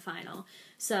you make the final.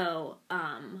 So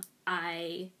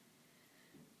I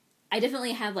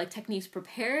definitely have, like, techniques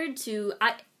prepared to.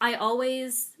 I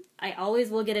always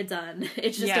will get it done.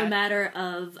 It's just a matter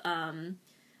of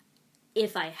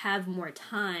if I have more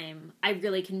time, I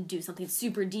really can do something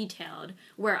super detailed,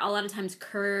 where a lot of times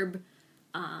curb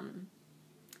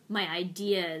my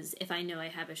ideas if I know I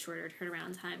have a shorter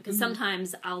turnaround time. Because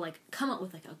sometimes I'll, like, come up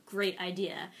with, like, a great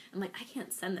idea. I'm like, I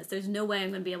can't send this. There's no way I'm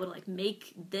going to be able to, like,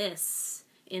 make this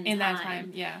in time. that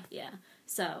time, yeah. Yeah.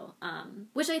 So,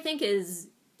 which I think is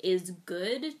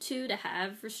good, too, to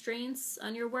have restraints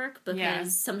on your work,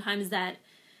 because sometimes that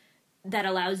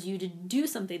allows you to do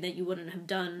something that you wouldn't have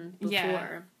done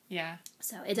before. Yeah.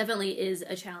 So it definitely is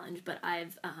a challenge, but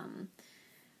I've,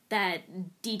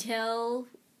 that detail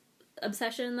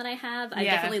obsession that I have, I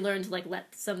definitely learned to, like,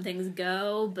 let some things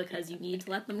go, because you need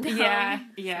to let them go. Yeah.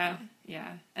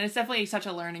 And it's definitely such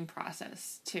a learning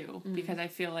process, too, because I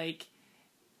feel like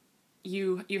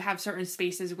you have certain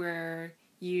spaces where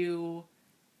you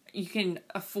can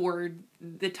afford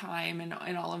the time and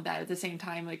all of that. At the same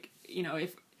time, like, you know,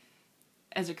 if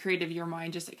as a creative your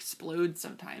mind just explodes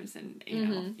sometimes, and you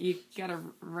know you gotta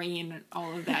rein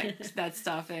all of that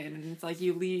stuff in, and it's like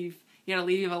you gotta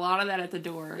leave a lot of that at the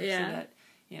door, so that,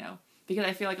 you know, because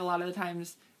I feel like a lot of the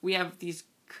times we have these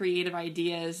creative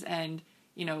ideas, and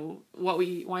you know what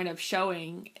we wind up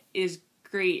showing is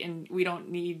great, and we don't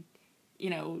need, you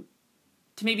know,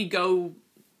 to maybe go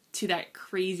to that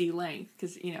crazy length,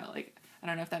 because, you know, like, I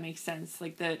don't know if that makes sense,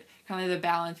 like the kind of the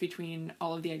balance between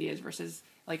all of the ideas versus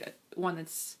like one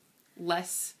that's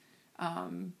less, I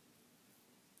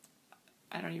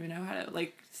don't even know how to,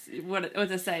 like, what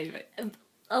to say, but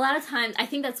a lot of times, I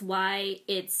think that's why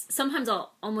sometimes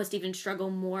I'll almost even struggle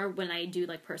more when I do,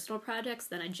 like, personal projects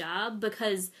than a job,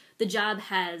 because the job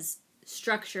has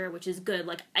structure, which is good.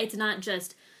 Like, it's not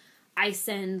just, I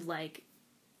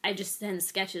just send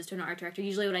sketches to an art director.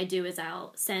 Usually what I do is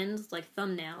I'll send, like,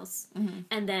 thumbnails,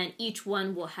 and then each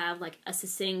one will have, like, a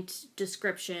succinct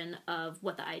description of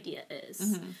what the idea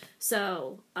is.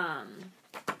 So,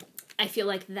 I feel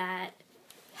like that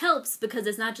helps, because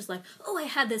it's not just like, oh, I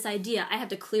had this idea. I have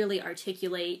to clearly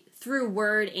articulate through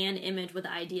word and image what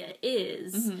the idea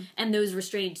is, and those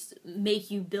restraints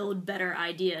make you build better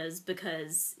ideas,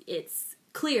 because it's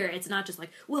clear. It's not just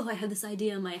like, well, I had this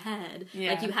idea in my head.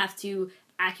 Like, you have to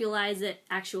actualize it,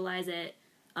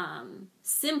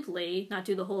 simply, not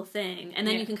do the whole thing, and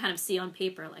then you can kind of see on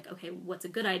paper, like, okay, what's a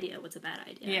good idea, what's a bad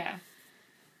idea.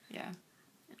 Yeah,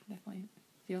 definitely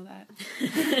feel that.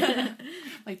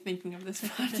 Like, thinking of this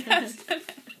podcast.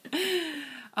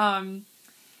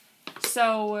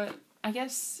 So I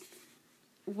guess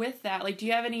with that, like, do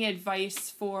you have any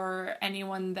advice for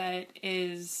anyone that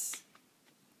is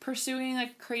pursuing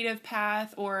a creative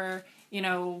path, or, you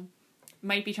know,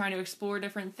 might be trying to explore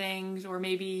different things, or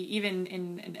maybe even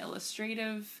in an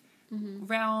illustrative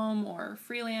realm, or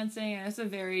freelancing?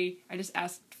 And I just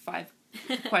asked 5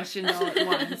 questions all at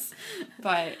once,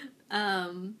 but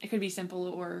it could be simple,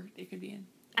 or it could be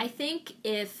I think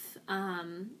if,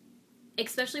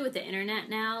 especially with the internet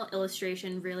now,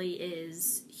 illustration really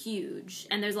is huge,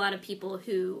 and there's a lot of people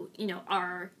who, you know,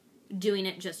 are doing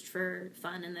it just for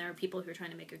fun, and there are people who are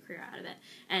trying to make a career out of it,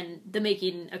 and the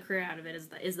making a career out of it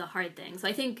is the hard thing. So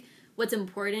I think what's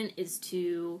important is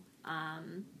to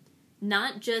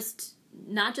not just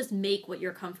make what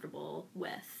you're comfortable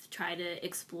with. Try to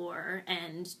explore,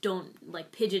 and don't,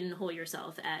 like, pigeonhole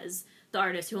yourself as the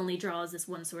artist who only draws this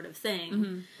one sort of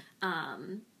thing,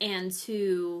 and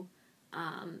to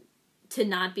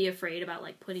not be afraid about,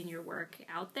 like, putting your work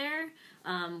out there,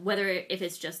 whether if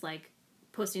it's just, like,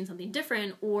 posting something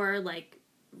different, or, like,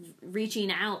 reaching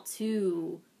out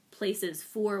to places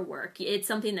for work. It's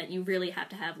something that you really have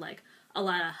to have, like, a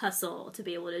lot of hustle to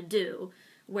be able to do,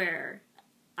 where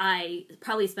I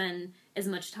probably spend as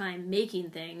much time making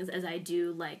things as I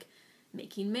do, like,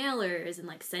 making mailers and,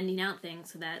 like, sending out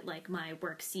things so that, like, my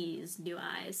work sees new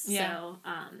eyes. So,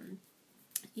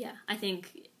 I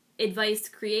think advice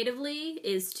creatively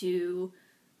is to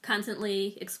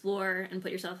constantly explore and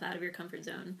put yourself out of your comfort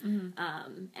zone.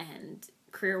 And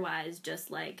career-wise, just,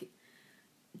 like,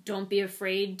 don't be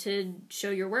afraid to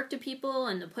show your work to people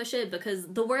and to push it, because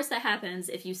the worst that happens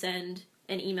if you send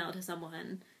an email to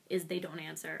someone is they don't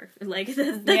answer. Like,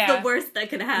 that's the worst that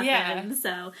could happen.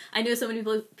 So I know so many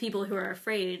people who are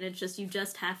afraid. It's just, you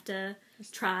just have to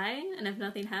try, and if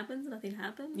nothing happens, nothing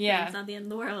happens. Yeah. It's not the end of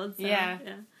the world. So, yeah.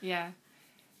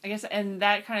 I guess, and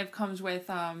that kind of comes with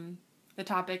the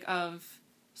topic of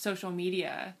social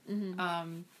media,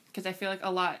 because I feel like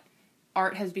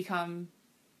art has become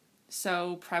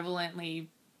so prevalently,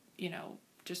 you know,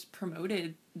 just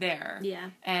promoted there,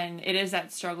 and it is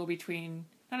that struggle between,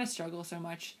 not a struggle so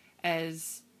much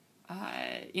as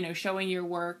you know, showing your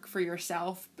work for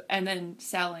yourself and then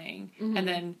selling, and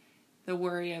then the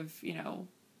worry of, you know,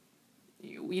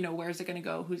 where's it going to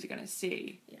go, who's it going to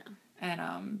see, and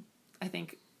I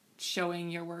think showing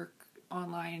your work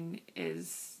online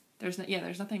there's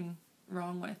nothing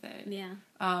wrong with it.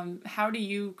 How do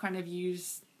you kind of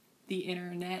use the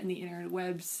internet and the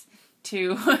interwebs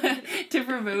to to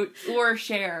promote or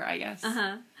share, I guess?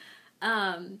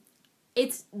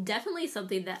 It's definitely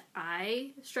something that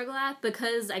I struggle at,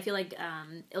 because I feel like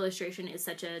illustration is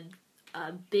such a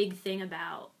big thing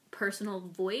about personal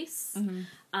voice.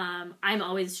 I'm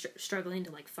always struggling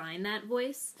to, like, find that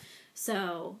voice.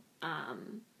 So,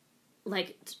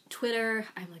 like, Twitter,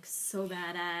 I'm, like, so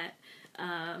bad at.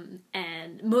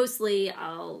 And mostly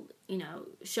I'll, you know,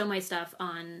 show my stuff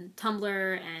on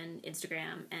Tumblr and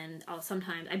Instagram, and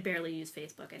I barely use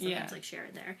Facebook. I sometimes, like, share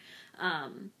it there.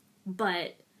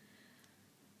 But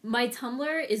my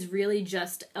Tumblr is really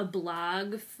just a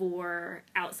blog for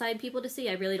outside people to see.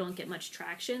 I really don't get much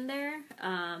traction there.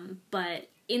 But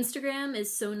Instagram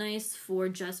is so nice for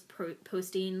just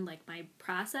posting, like, my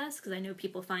process, because I know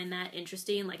people find that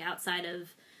interesting, like, outside of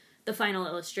the final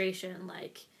illustration,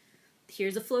 like,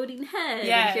 here's a floating head,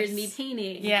 and here's me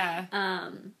painting. Yeah.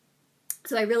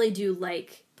 So I really do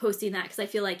like posting that, because I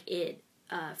feel like it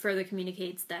further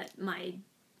communicates that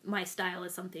my style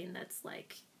is something that's,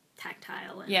 like,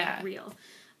 tactile and real.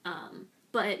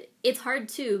 But it's hard,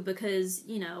 too, because,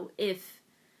 you know, if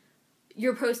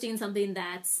you're posting something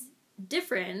that's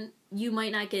different, you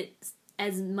might not get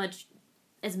as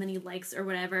many likes or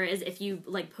whatever as if you,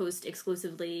 like, post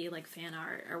exclusively, like, fan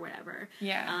art or whatever.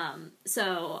 Yeah.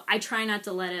 So I try not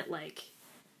to let it, like,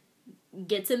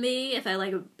 get to me if I,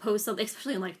 like, post something,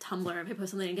 especially on, like, Tumblr, if I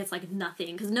post something and it gets, like,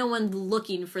 nothing, because no one's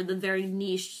looking for the very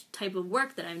niche type of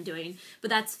work that I'm doing. But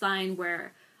that's fine,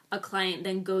 where a client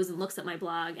then goes and looks at my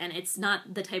blog, and it's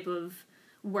not the type of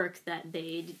work that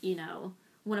they'd, you know,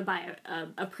 want to buy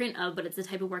a print of, but it's the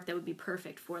type of work that would be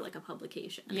perfect for, like, a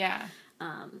publication. Yeah.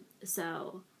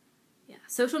 So, yeah.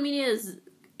 Social media is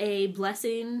a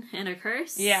blessing and a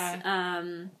curse. Yeah.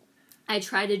 I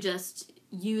try to just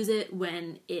use it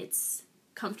when it's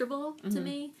comfortable to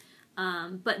me.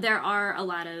 But there are a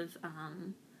lot of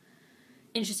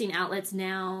interesting outlets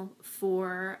now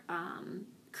for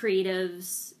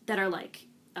creatives that are, like,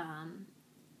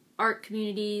 art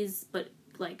communities, but,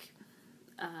 like,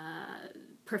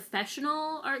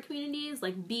 professional art communities.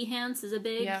 Like, Behance is a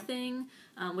big thing,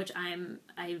 which I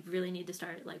really need to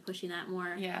start, like, pushing that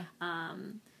more. Yeah.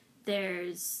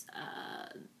 There's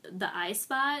the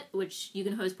iSpot, which you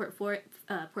can host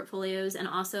portfolios, and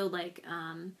also, like,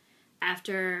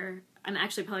 after, I'm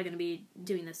actually probably going to be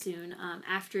doing this soon,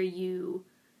 after you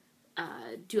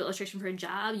do illustration for a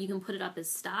job, you can put it up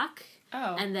as stock.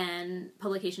 Oh. And then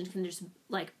publications can just,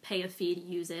 like, pay a fee to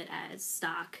use it as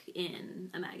stock in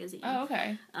a magazine. Oh,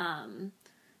 okay.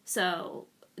 So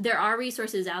there are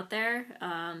resources out there.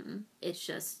 It's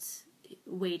just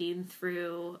wading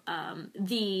through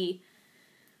the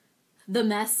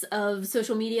mess of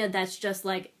social media that's just,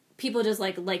 like, people just,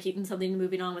 like, liking something and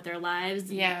moving on with their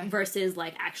lives versus,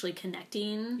 like, actually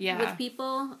connecting with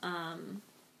people.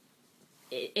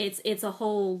 It's a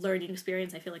whole learning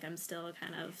experience. I feel like I'm still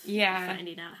kind of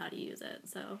finding out how to use it.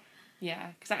 So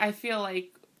yeah, because I feel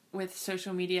like with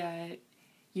social media,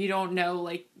 you don't know,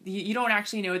 like, you don't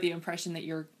actually know the impression that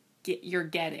you're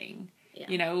getting. Yeah.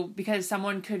 You know, because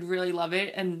someone could really love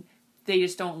it and they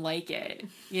just don't like it.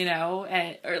 You know,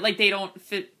 or, like, they don't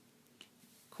fit,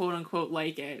 quote unquote,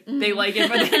 like it. They like it,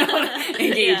 but they don't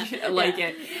engage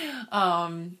it.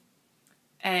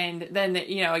 And then,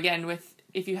 you know, again,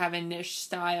 if you have a niche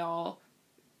style,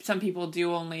 some people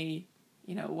do only,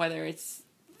 you know, whether it's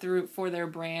for their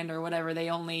brand or whatever, they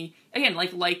only, again,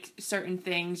 like certain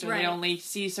things, or they only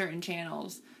see certain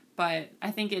channels. But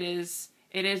I think it is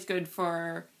good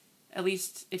for, at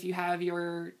least if you have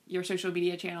your social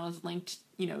media channels linked,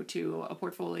 you know, to a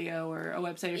portfolio or a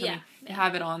website or something, to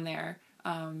have it on there.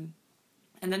 And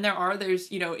then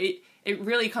there's, you know, it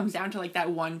really comes down to, like,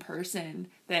 that one person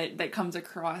that comes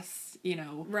across, you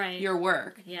know, your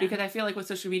work. Yeah. Because I feel like with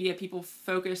social media, people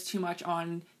focus too much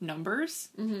on numbers.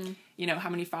 Mm-hmm. You know, how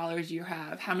many followers you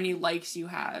have, how many likes you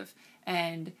have.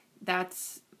 And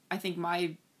that's, I think,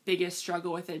 my biggest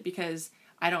struggle with it, because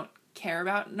I don't care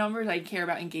about numbers. I care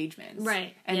about engagements.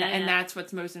 Right. And that's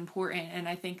what's most important. And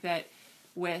I think that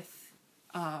with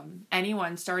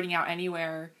anyone starting out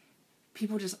anywhere,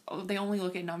 people they only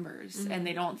look at numbers, and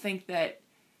they don't think that,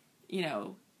 you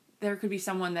know, there could be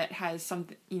someone that has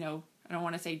something, you know, I don't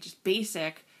want to say just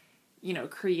basic, you know,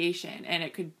 creation, and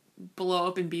it could blow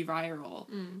up and be viral,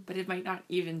 but it might not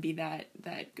even be that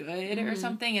good or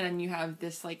something. And then you have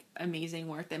this, like, amazing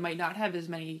work that might not have as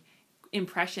many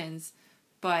impressions,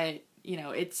 but, you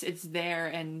know, it's there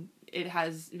and it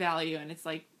has value, and it's,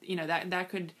 like, you know, that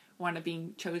could wind up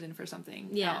being chosen for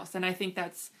something else. And I think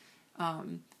that's,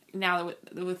 now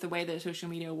with the way that social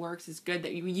media works, is good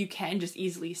that you can just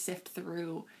easily sift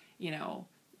through, you know,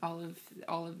 all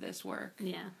of this work.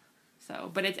 Yeah. So,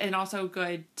 but it's also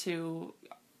good to,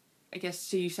 I guess,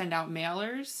 so you send out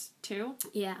mailers too?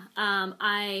 Yeah.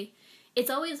 It's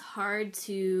always hard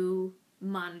to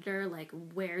monitor, like,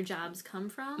 where jobs come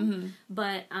from,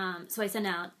 but so I send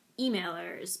out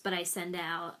emailers, but I send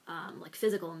out like,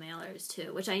 physical mailers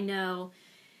too, which I know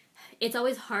it's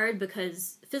always hard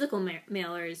because physical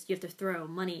mailers you have to throw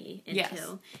money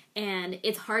into, and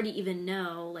it's hard to even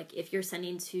know, like, if you're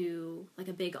sending to, like,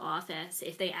 a big office,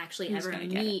 if they actually ever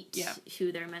meet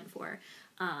who they're meant for.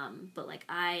 But, like,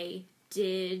 I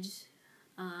did,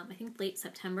 I think late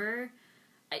September,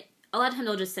 a lot of times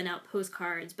I'll just send out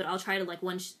postcards, but I'll try to like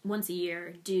once a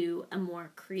year do a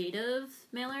more creative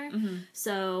mailer.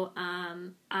 So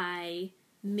I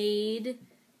made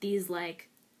these like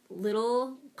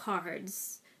little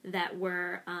cards that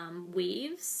were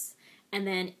waves, and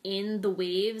then in the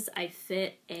waves I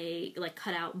fit a like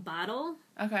cut out bottle.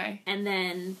 Okay. And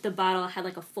then the bottle had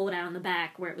like a fold out on the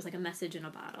back where it was like a message in a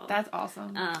bottle. That's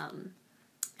awesome.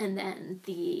 And then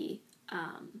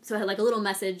so I had like a little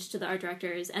message to the art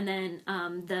directors, and then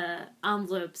the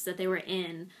envelopes that they were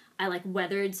in, I like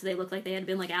weathered so they looked like they had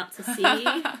been like out to sea.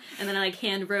 And then I like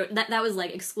hand wrote that was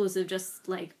like exclusive, just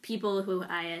like people who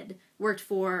I had worked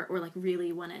for or like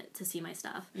really wanted to see my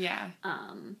stuff. Yeah.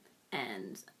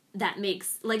 And that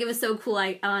makes like it was so cool.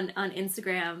 I on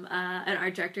Instagram, an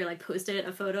art director like posted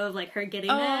a photo of like her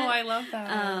getting it. Oh, I love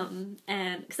that.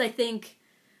 And because I think,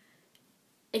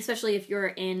 especially if you're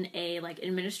in a like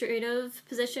administrative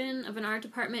position of an art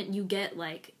department, you get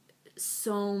like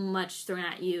so much thrown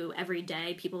at you every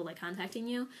day, people like contacting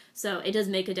you, so it does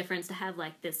make a difference to have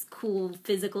like this cool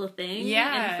physical thing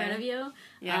in front of you.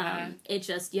 It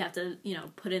just, you have to, you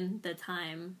know, put in the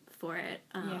time for it.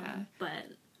 But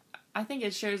I think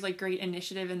it shows like great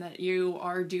initiative in that you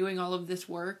are doing all of this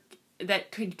work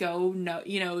that could go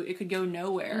it could go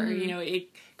nowhere. You know, it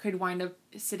could wind up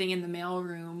sitting in the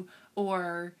mailroom,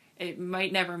 or it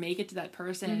might never make it to that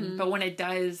person. But when it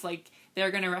does, like,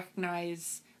 they're going to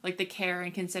recognize like the care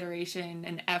and consideration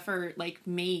and effort like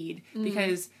made,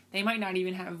 because they might not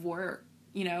even have work,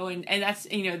 you know, and that's,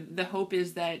 you know, the hope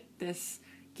is that this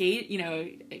gate, you know,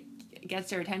 it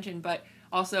gets their attention. But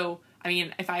also, I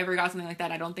mean, if I ever got something like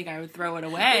that, I don't think I would throw it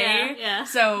away. Yeah.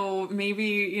 So maybe,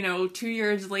 you know, 2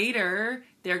 years later,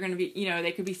 they're going to be, you know,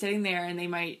 they could be sitting there and they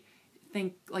might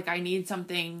think like, I need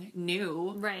something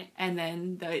new. Right. And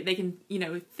then they can, you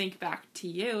know, think back to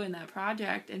you in that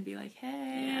project and be like,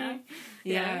 hey.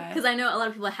 Yeah. Because I know a lot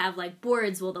of people have like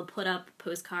boards where they'll put up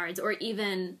postcards, or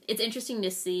even, it's interesting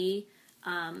to see,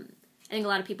 I think a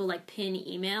lot of people like pin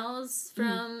emails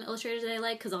from illustrators that I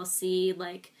like, because I'll see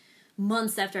like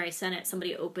months after I sent it,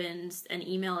 somebody opens an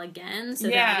email again. So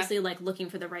they're obviously like looking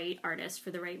for the right artist for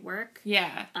the right work.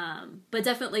 Yeah. But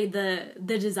definitely the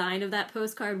design of that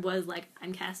postcard was like,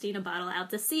 I'm casting a bottle out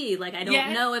to sea. Like, I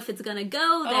don't know if it's gonna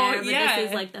go there, but this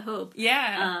is like the hope.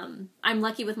 Yeah. I'm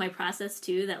lucky with my process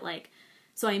too, that like,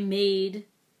 so I made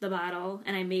the bottle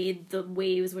and I made the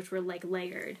waves, which were like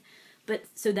layered. But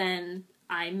so then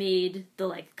I made the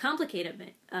like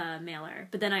complicated mailer,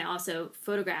 but then I also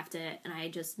photographed it and I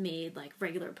just made like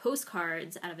regular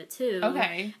postcards out of it too.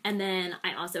 Okay. And then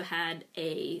I also had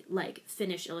a like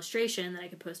finished illustration that I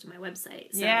could post on my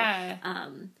website. So,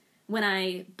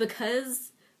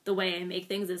 because the way I make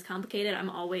things is complicated, I'm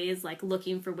always like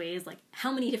looking for ways, like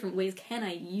how many different ways can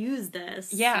I use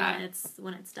this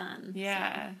when it's done.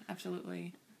 Yeah, so.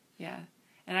 Absolutely. Yeah.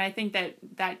 And I think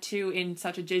that too, in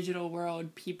such a digital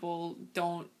world, people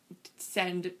don't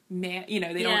send mail, you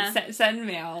know, they don't send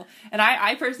mail. And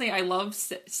I personally, I love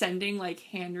sending like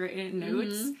handwritten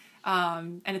notes.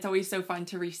 And it's always so fun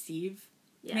to receive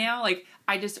mail. Like,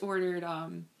 I just ordered,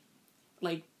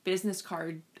 like business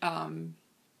card, I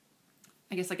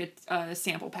guess like a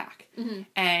sample pack.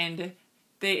 And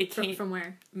it came from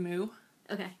where? Moo.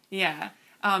 Okay. Yeah.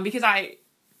 Because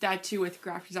that too with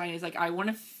graphic design is like, I want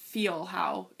to feel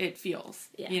how it feels,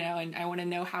 you know, and I want to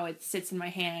know how it sits in my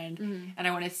hand, and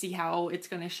I want to see how it's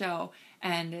going to show.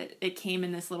 And it came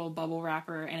in this little bubble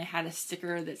wrapper, and it had a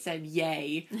sticker that said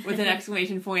 "Yay" with an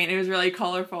exclamation point. It was really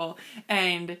colorful,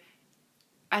 and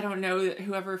I don't know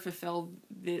whoever fulfilled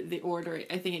the order.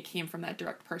 I think it came from that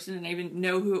direct person, and I didn't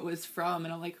know who it was from,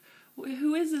 and I'm like,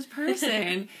 who is this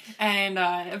person? And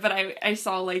but I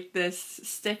saw like this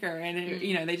sticker, and it,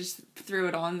 you know, they just threw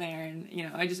it on there, and you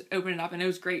know, I just opened it up, and it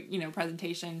was great, you know,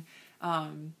 presentation.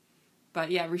 But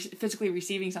yeah, physically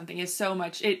receiving something is so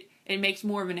much. It makes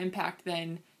more of an impact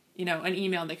than, you know, an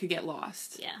email that could get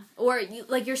lost. Yeah. Or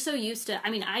you're so used to, I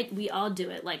mean, we all do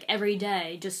it like every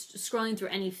day, just scrolling through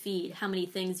any feed, how many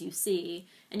things you see,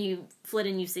 and you flit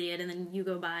and you see it, and then you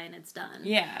go by and it's done.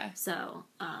 Yeah. So,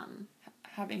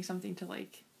 having something to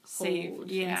like save,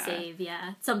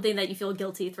 something that you feel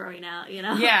guilty throwing out, you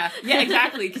know. Yeah,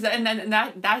 exactly. Because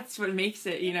that's what makes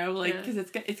it, you know, like, because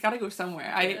it's got to go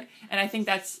somewhere. I think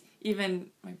that's, even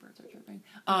my birds are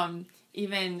chirping.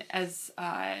 Even as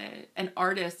an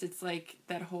artist, it's like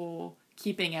that whole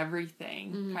keeping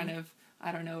everything kind of.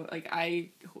 I don't know, like I,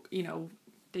 you know,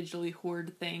 digitally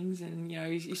hoard things, and you know,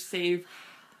 you save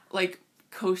like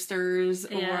coasters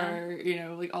or, you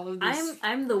know, like all of this.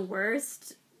 I'm the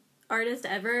worst artist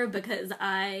ever, because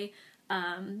I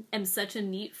am such a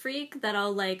neat freak that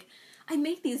I'll like, I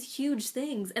make these huge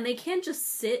things, and they can't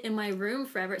just sit in my room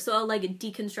forever. So I'll, like,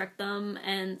 deconstruct them,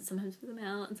 and sometimes put them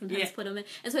out, and sometimes put them in.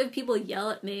 And so if people yell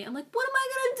at me, I'm like, what am I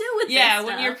going to do with this stuff?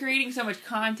 When you're creating so much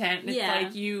content, it's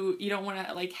like you don't want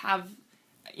to, like, have,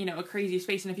 you know, a crazy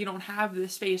space. And if you don't have the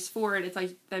space for it, it's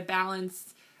like the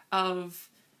balance of,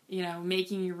 you know,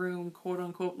 making your room, quote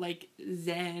unquote, like,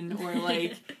 zen, or,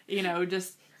 like, you know,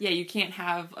 just, you can't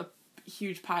have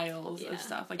huge piles of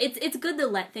stuff. Like, it's good to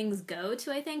let things go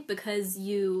too, I think, because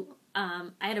when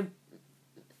I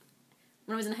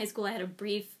was in high school, I had a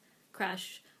brief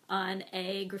crush on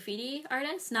a graffiti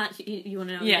artist. Not, you want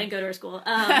to know, I didn't go to our school.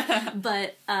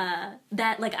 But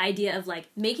that, like, idea of, like,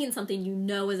 making something you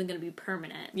know isn't going to be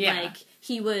permanent. Yeah. Like,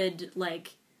 he would,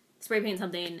 like, spray paint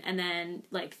something, and then,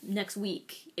 like, next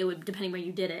week, it would, depending where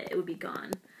you did it, it would be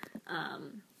gone.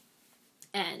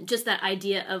 And just that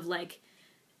idea of, like,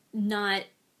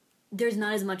 there's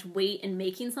not as much weight in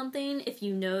making something if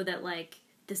you know that, like,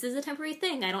 this is a temporary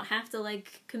thing. I don't have to,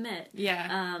 like, commit.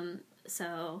 Yeah.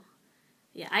 So,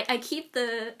 yeah, I've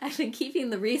been keeping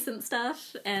the recent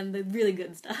stuff and the really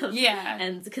good stuff. Yeah.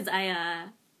 And because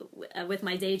with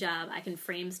my day job, I can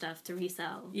frame stuff to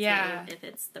resell. Yeah. If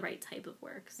it's the right type of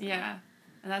work. So. Yeah.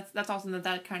 And that's awesome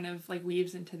that kind of, like,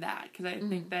 weaves into that. Because I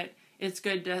think that it's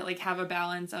good to, like, have a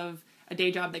balance of a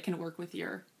day job that can work with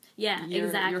your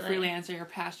exactly. your freelance or your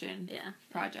passion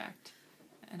project.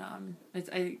 And it's,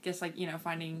 I guess, like, you know,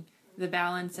 finding the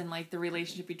balance and, like, the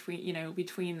relationship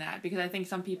between that, because I think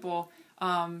some people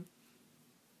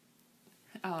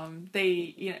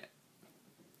they, you know,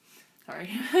 sorry.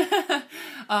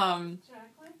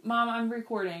 Mom, I'm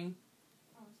recording.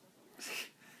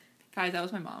 Guys, that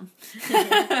was my mom.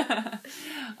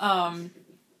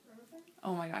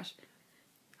 Oh my gosh.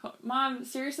 Mom,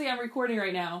 seriously, I'm recording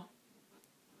right now.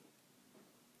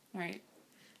 All right.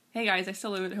 Hey guys, I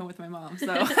still live at home with my mom,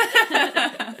 so.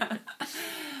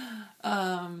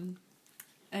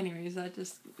 Anyways,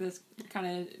 this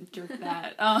kind of jerked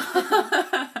that.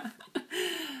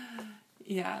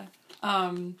 Yeah.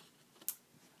 I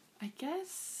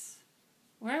guess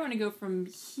where I want to go from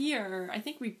here, I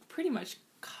think we pretty much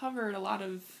covered a lot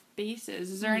of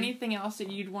bases. Is there anything else that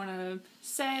you'd want to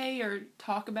say or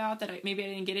talk about that maybe I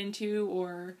didn't get into,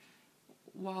 or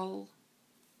well,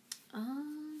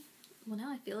 now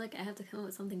I feel like I have to come up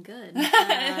with something good.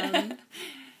 I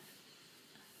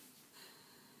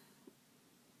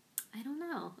don't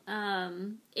know.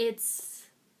 It's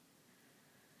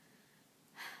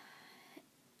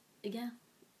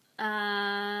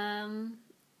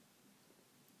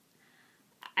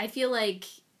I feel like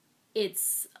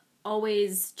it's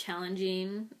always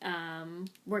challenging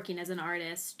working as an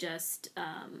artist, just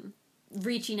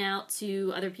reaching out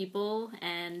to other people,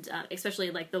 and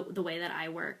especially, like, the way that I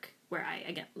work, where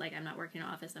I get, like, I'm not working in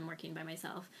an office, I'm working by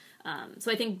myself.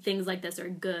 So I think things like this are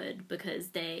good because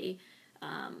they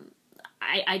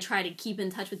I try to keep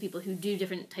in touch with people who do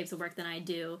different types of work than I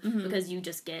do, because you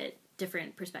just get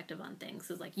different perspective on things.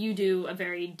 So, like, you do a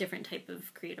very different type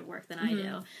of creative work than I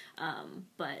do.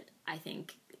 But I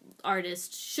think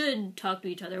artists should talk to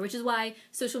each other, which is why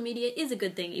social media is a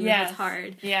good thing, even if it's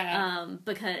hard. Yeah.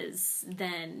 Because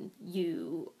then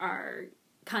you are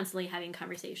constantly having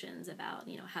conversations about,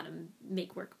 you know, how to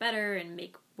make work better and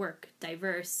make work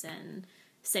diverse and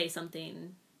say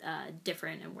something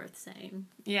different and worth saying.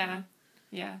 Yeah.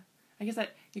 Yeah. I guess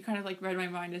that you kind of, like, read my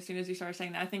mind as soon as you started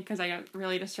saying that. I think because I got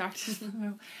really distracted.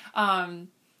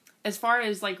 As far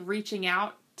as, like, reaching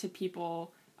out to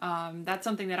people, that's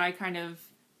something that I kind of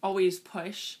always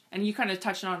push. And you kind of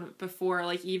touched on it before,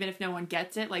 like, even if no one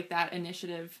gets it, like, that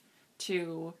initiative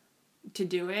to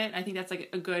do it. I think that's, like,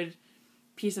 a good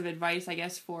piece of advice, I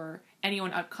guess, for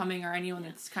anyone upcoming or anyone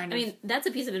that's kind of... I mean, that's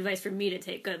a piece of advice for me to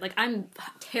take good. Like, I'm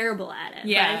terrible at it.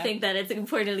 Yeah. But I think that it's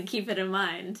important to keep it in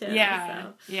mind, too. Yeah,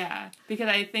 so. Yeah. Because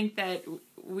I think that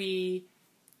we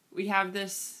have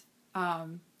this,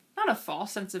 not a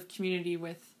false sense of community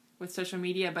with social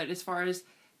media, but as far as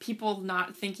people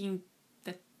not thinking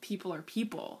that people are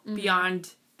people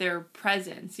beyond their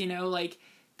presence, you know? Like,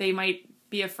 they might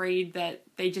be afraid that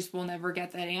they just will never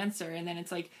get that answer. And then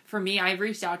it's like, for me, I've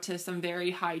reached out to some very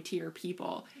high tier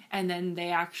people, and then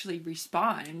they actually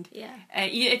respond. Yeah. And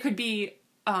it could be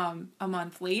a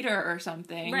month later or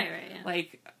something. Right, yeah.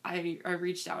 Like, I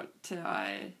reached out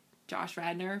to Josh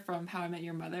Radner from How I Met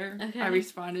Your Mother. Okay. I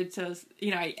responded to,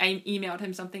 you know, I emailed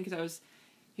him something because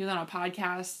he was on a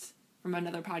podcast from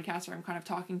another podcaster I'm kind of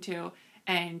talking to,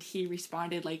 and he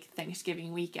responded, like,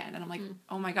 Thanksgiving weekend. And I'm like,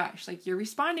 oh my gosh, like, you're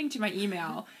responding to my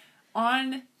email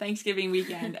on Thanksgiving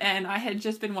weekend. And I had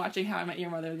just been watching How I Met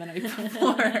Your Mother the night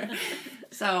before.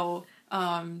 So,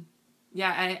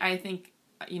 yeah, I think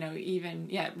even,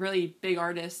 really big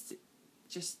artists,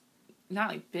 just not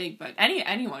like big, but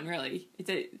anyone really, it's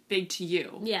big to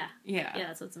you. Yeah. Yeah. Yeah,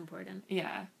 that's what's important.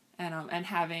 Yeah. And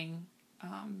having,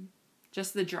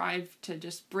 just the drive to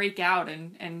just break out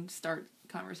and start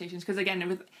conversations. Because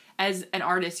again, as an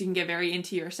artist, you can get very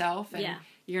into yourself, and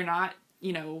you're not,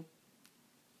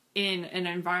 in an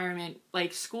environment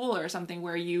like school or something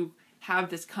where you have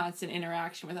this constant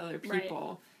interaction with other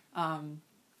people. Right.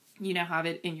 Have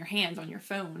it in your hands on your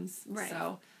phones. Right.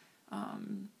 So,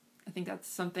 I think that's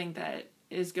something that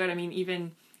is good. I mean,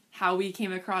 even how we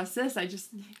came across this, I just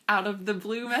out of the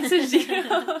blue messaged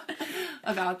you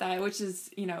about that, which is,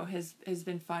 has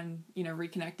been fun,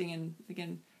 reconnecting and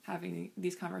again, having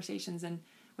these conversations, and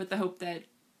with the hope that,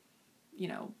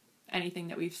 anything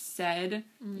that we've said,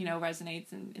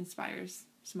 resonates and inspires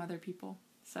some other people.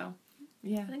 So,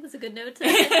 yeah. I think that's a good note to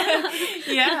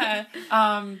Yeah.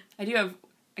 I do have,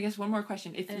 I guess, one more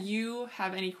question. If you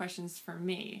have any questions for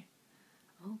me.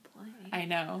 Oh, boy. I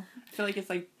know. I feel like it's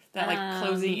like that,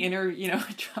 closing interview,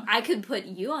 I could put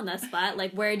you on the spot.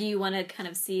 Like, where do you want to kind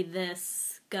of see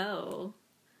this go?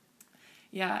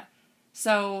 Yeah.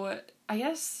 So, I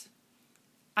guess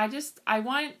I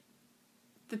want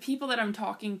the people that I'm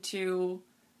talking to,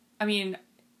 I mean,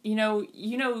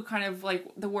 kind of like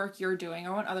the work you're doing. I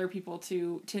want other people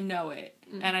to know it.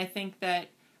 Mm-hmm. And I think that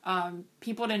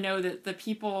people to know that the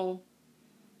people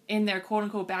in their quote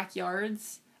unquote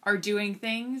backyards are doing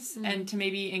things, mm-hmm. and to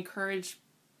maybe encourage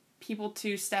people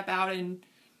to step out and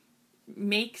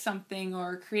make something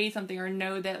or create something, or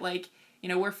know that, like,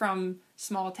 we're from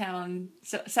small town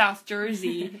South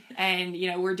Jersey and,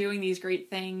 we're doing these great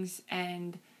things.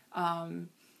 And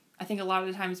I think a lot of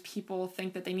the times people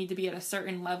think that they need to be at a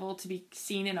certain level to be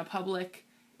seen in a public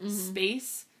mm-hmm.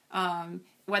 space.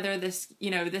 Whether this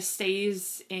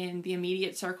stays in the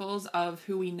immediate circles of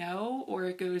who we know, or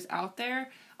it goes out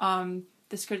there,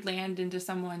 this could land into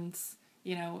someone's,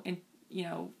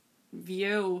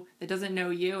 view that doesn't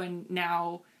know you, and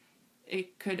now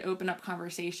it could open up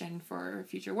conversation for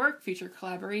future work, future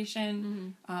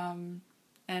collaboration. Mm-hmm.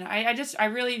 And I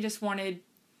really just wanted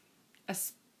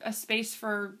a space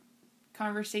for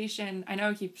conversation. I know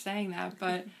I keep saying that,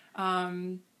 but,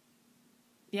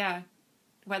 yeah,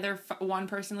 whether one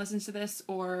person listens to this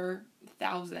or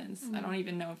thousands, mm-hmm. I don't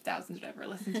even know if thousands would ever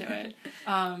listen to it.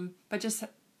 But just,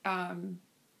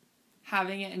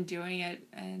 having it and doing it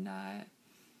and,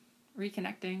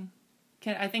 reconnecting.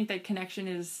 I think that connection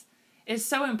is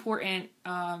so important,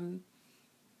 in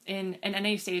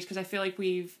any stage, because I feel like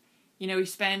we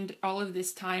spend all of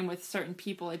this time with certain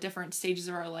people at different stages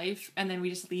of our life, and then we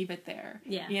just leave it there.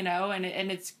 Yeah.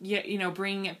 And it's,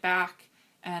 bringing it back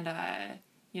and,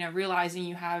 realizing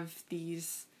you have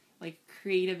these, like,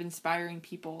 creative, inspiring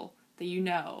people that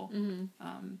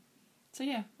Mm-hmm. So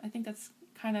yeah, I think that's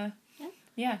kind of,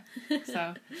 yeah. So,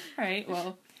 all right,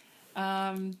 well,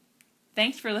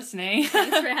 thanks for listening.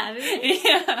 Thanks for having me.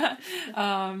 Yeah.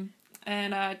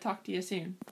 And talk to you soon.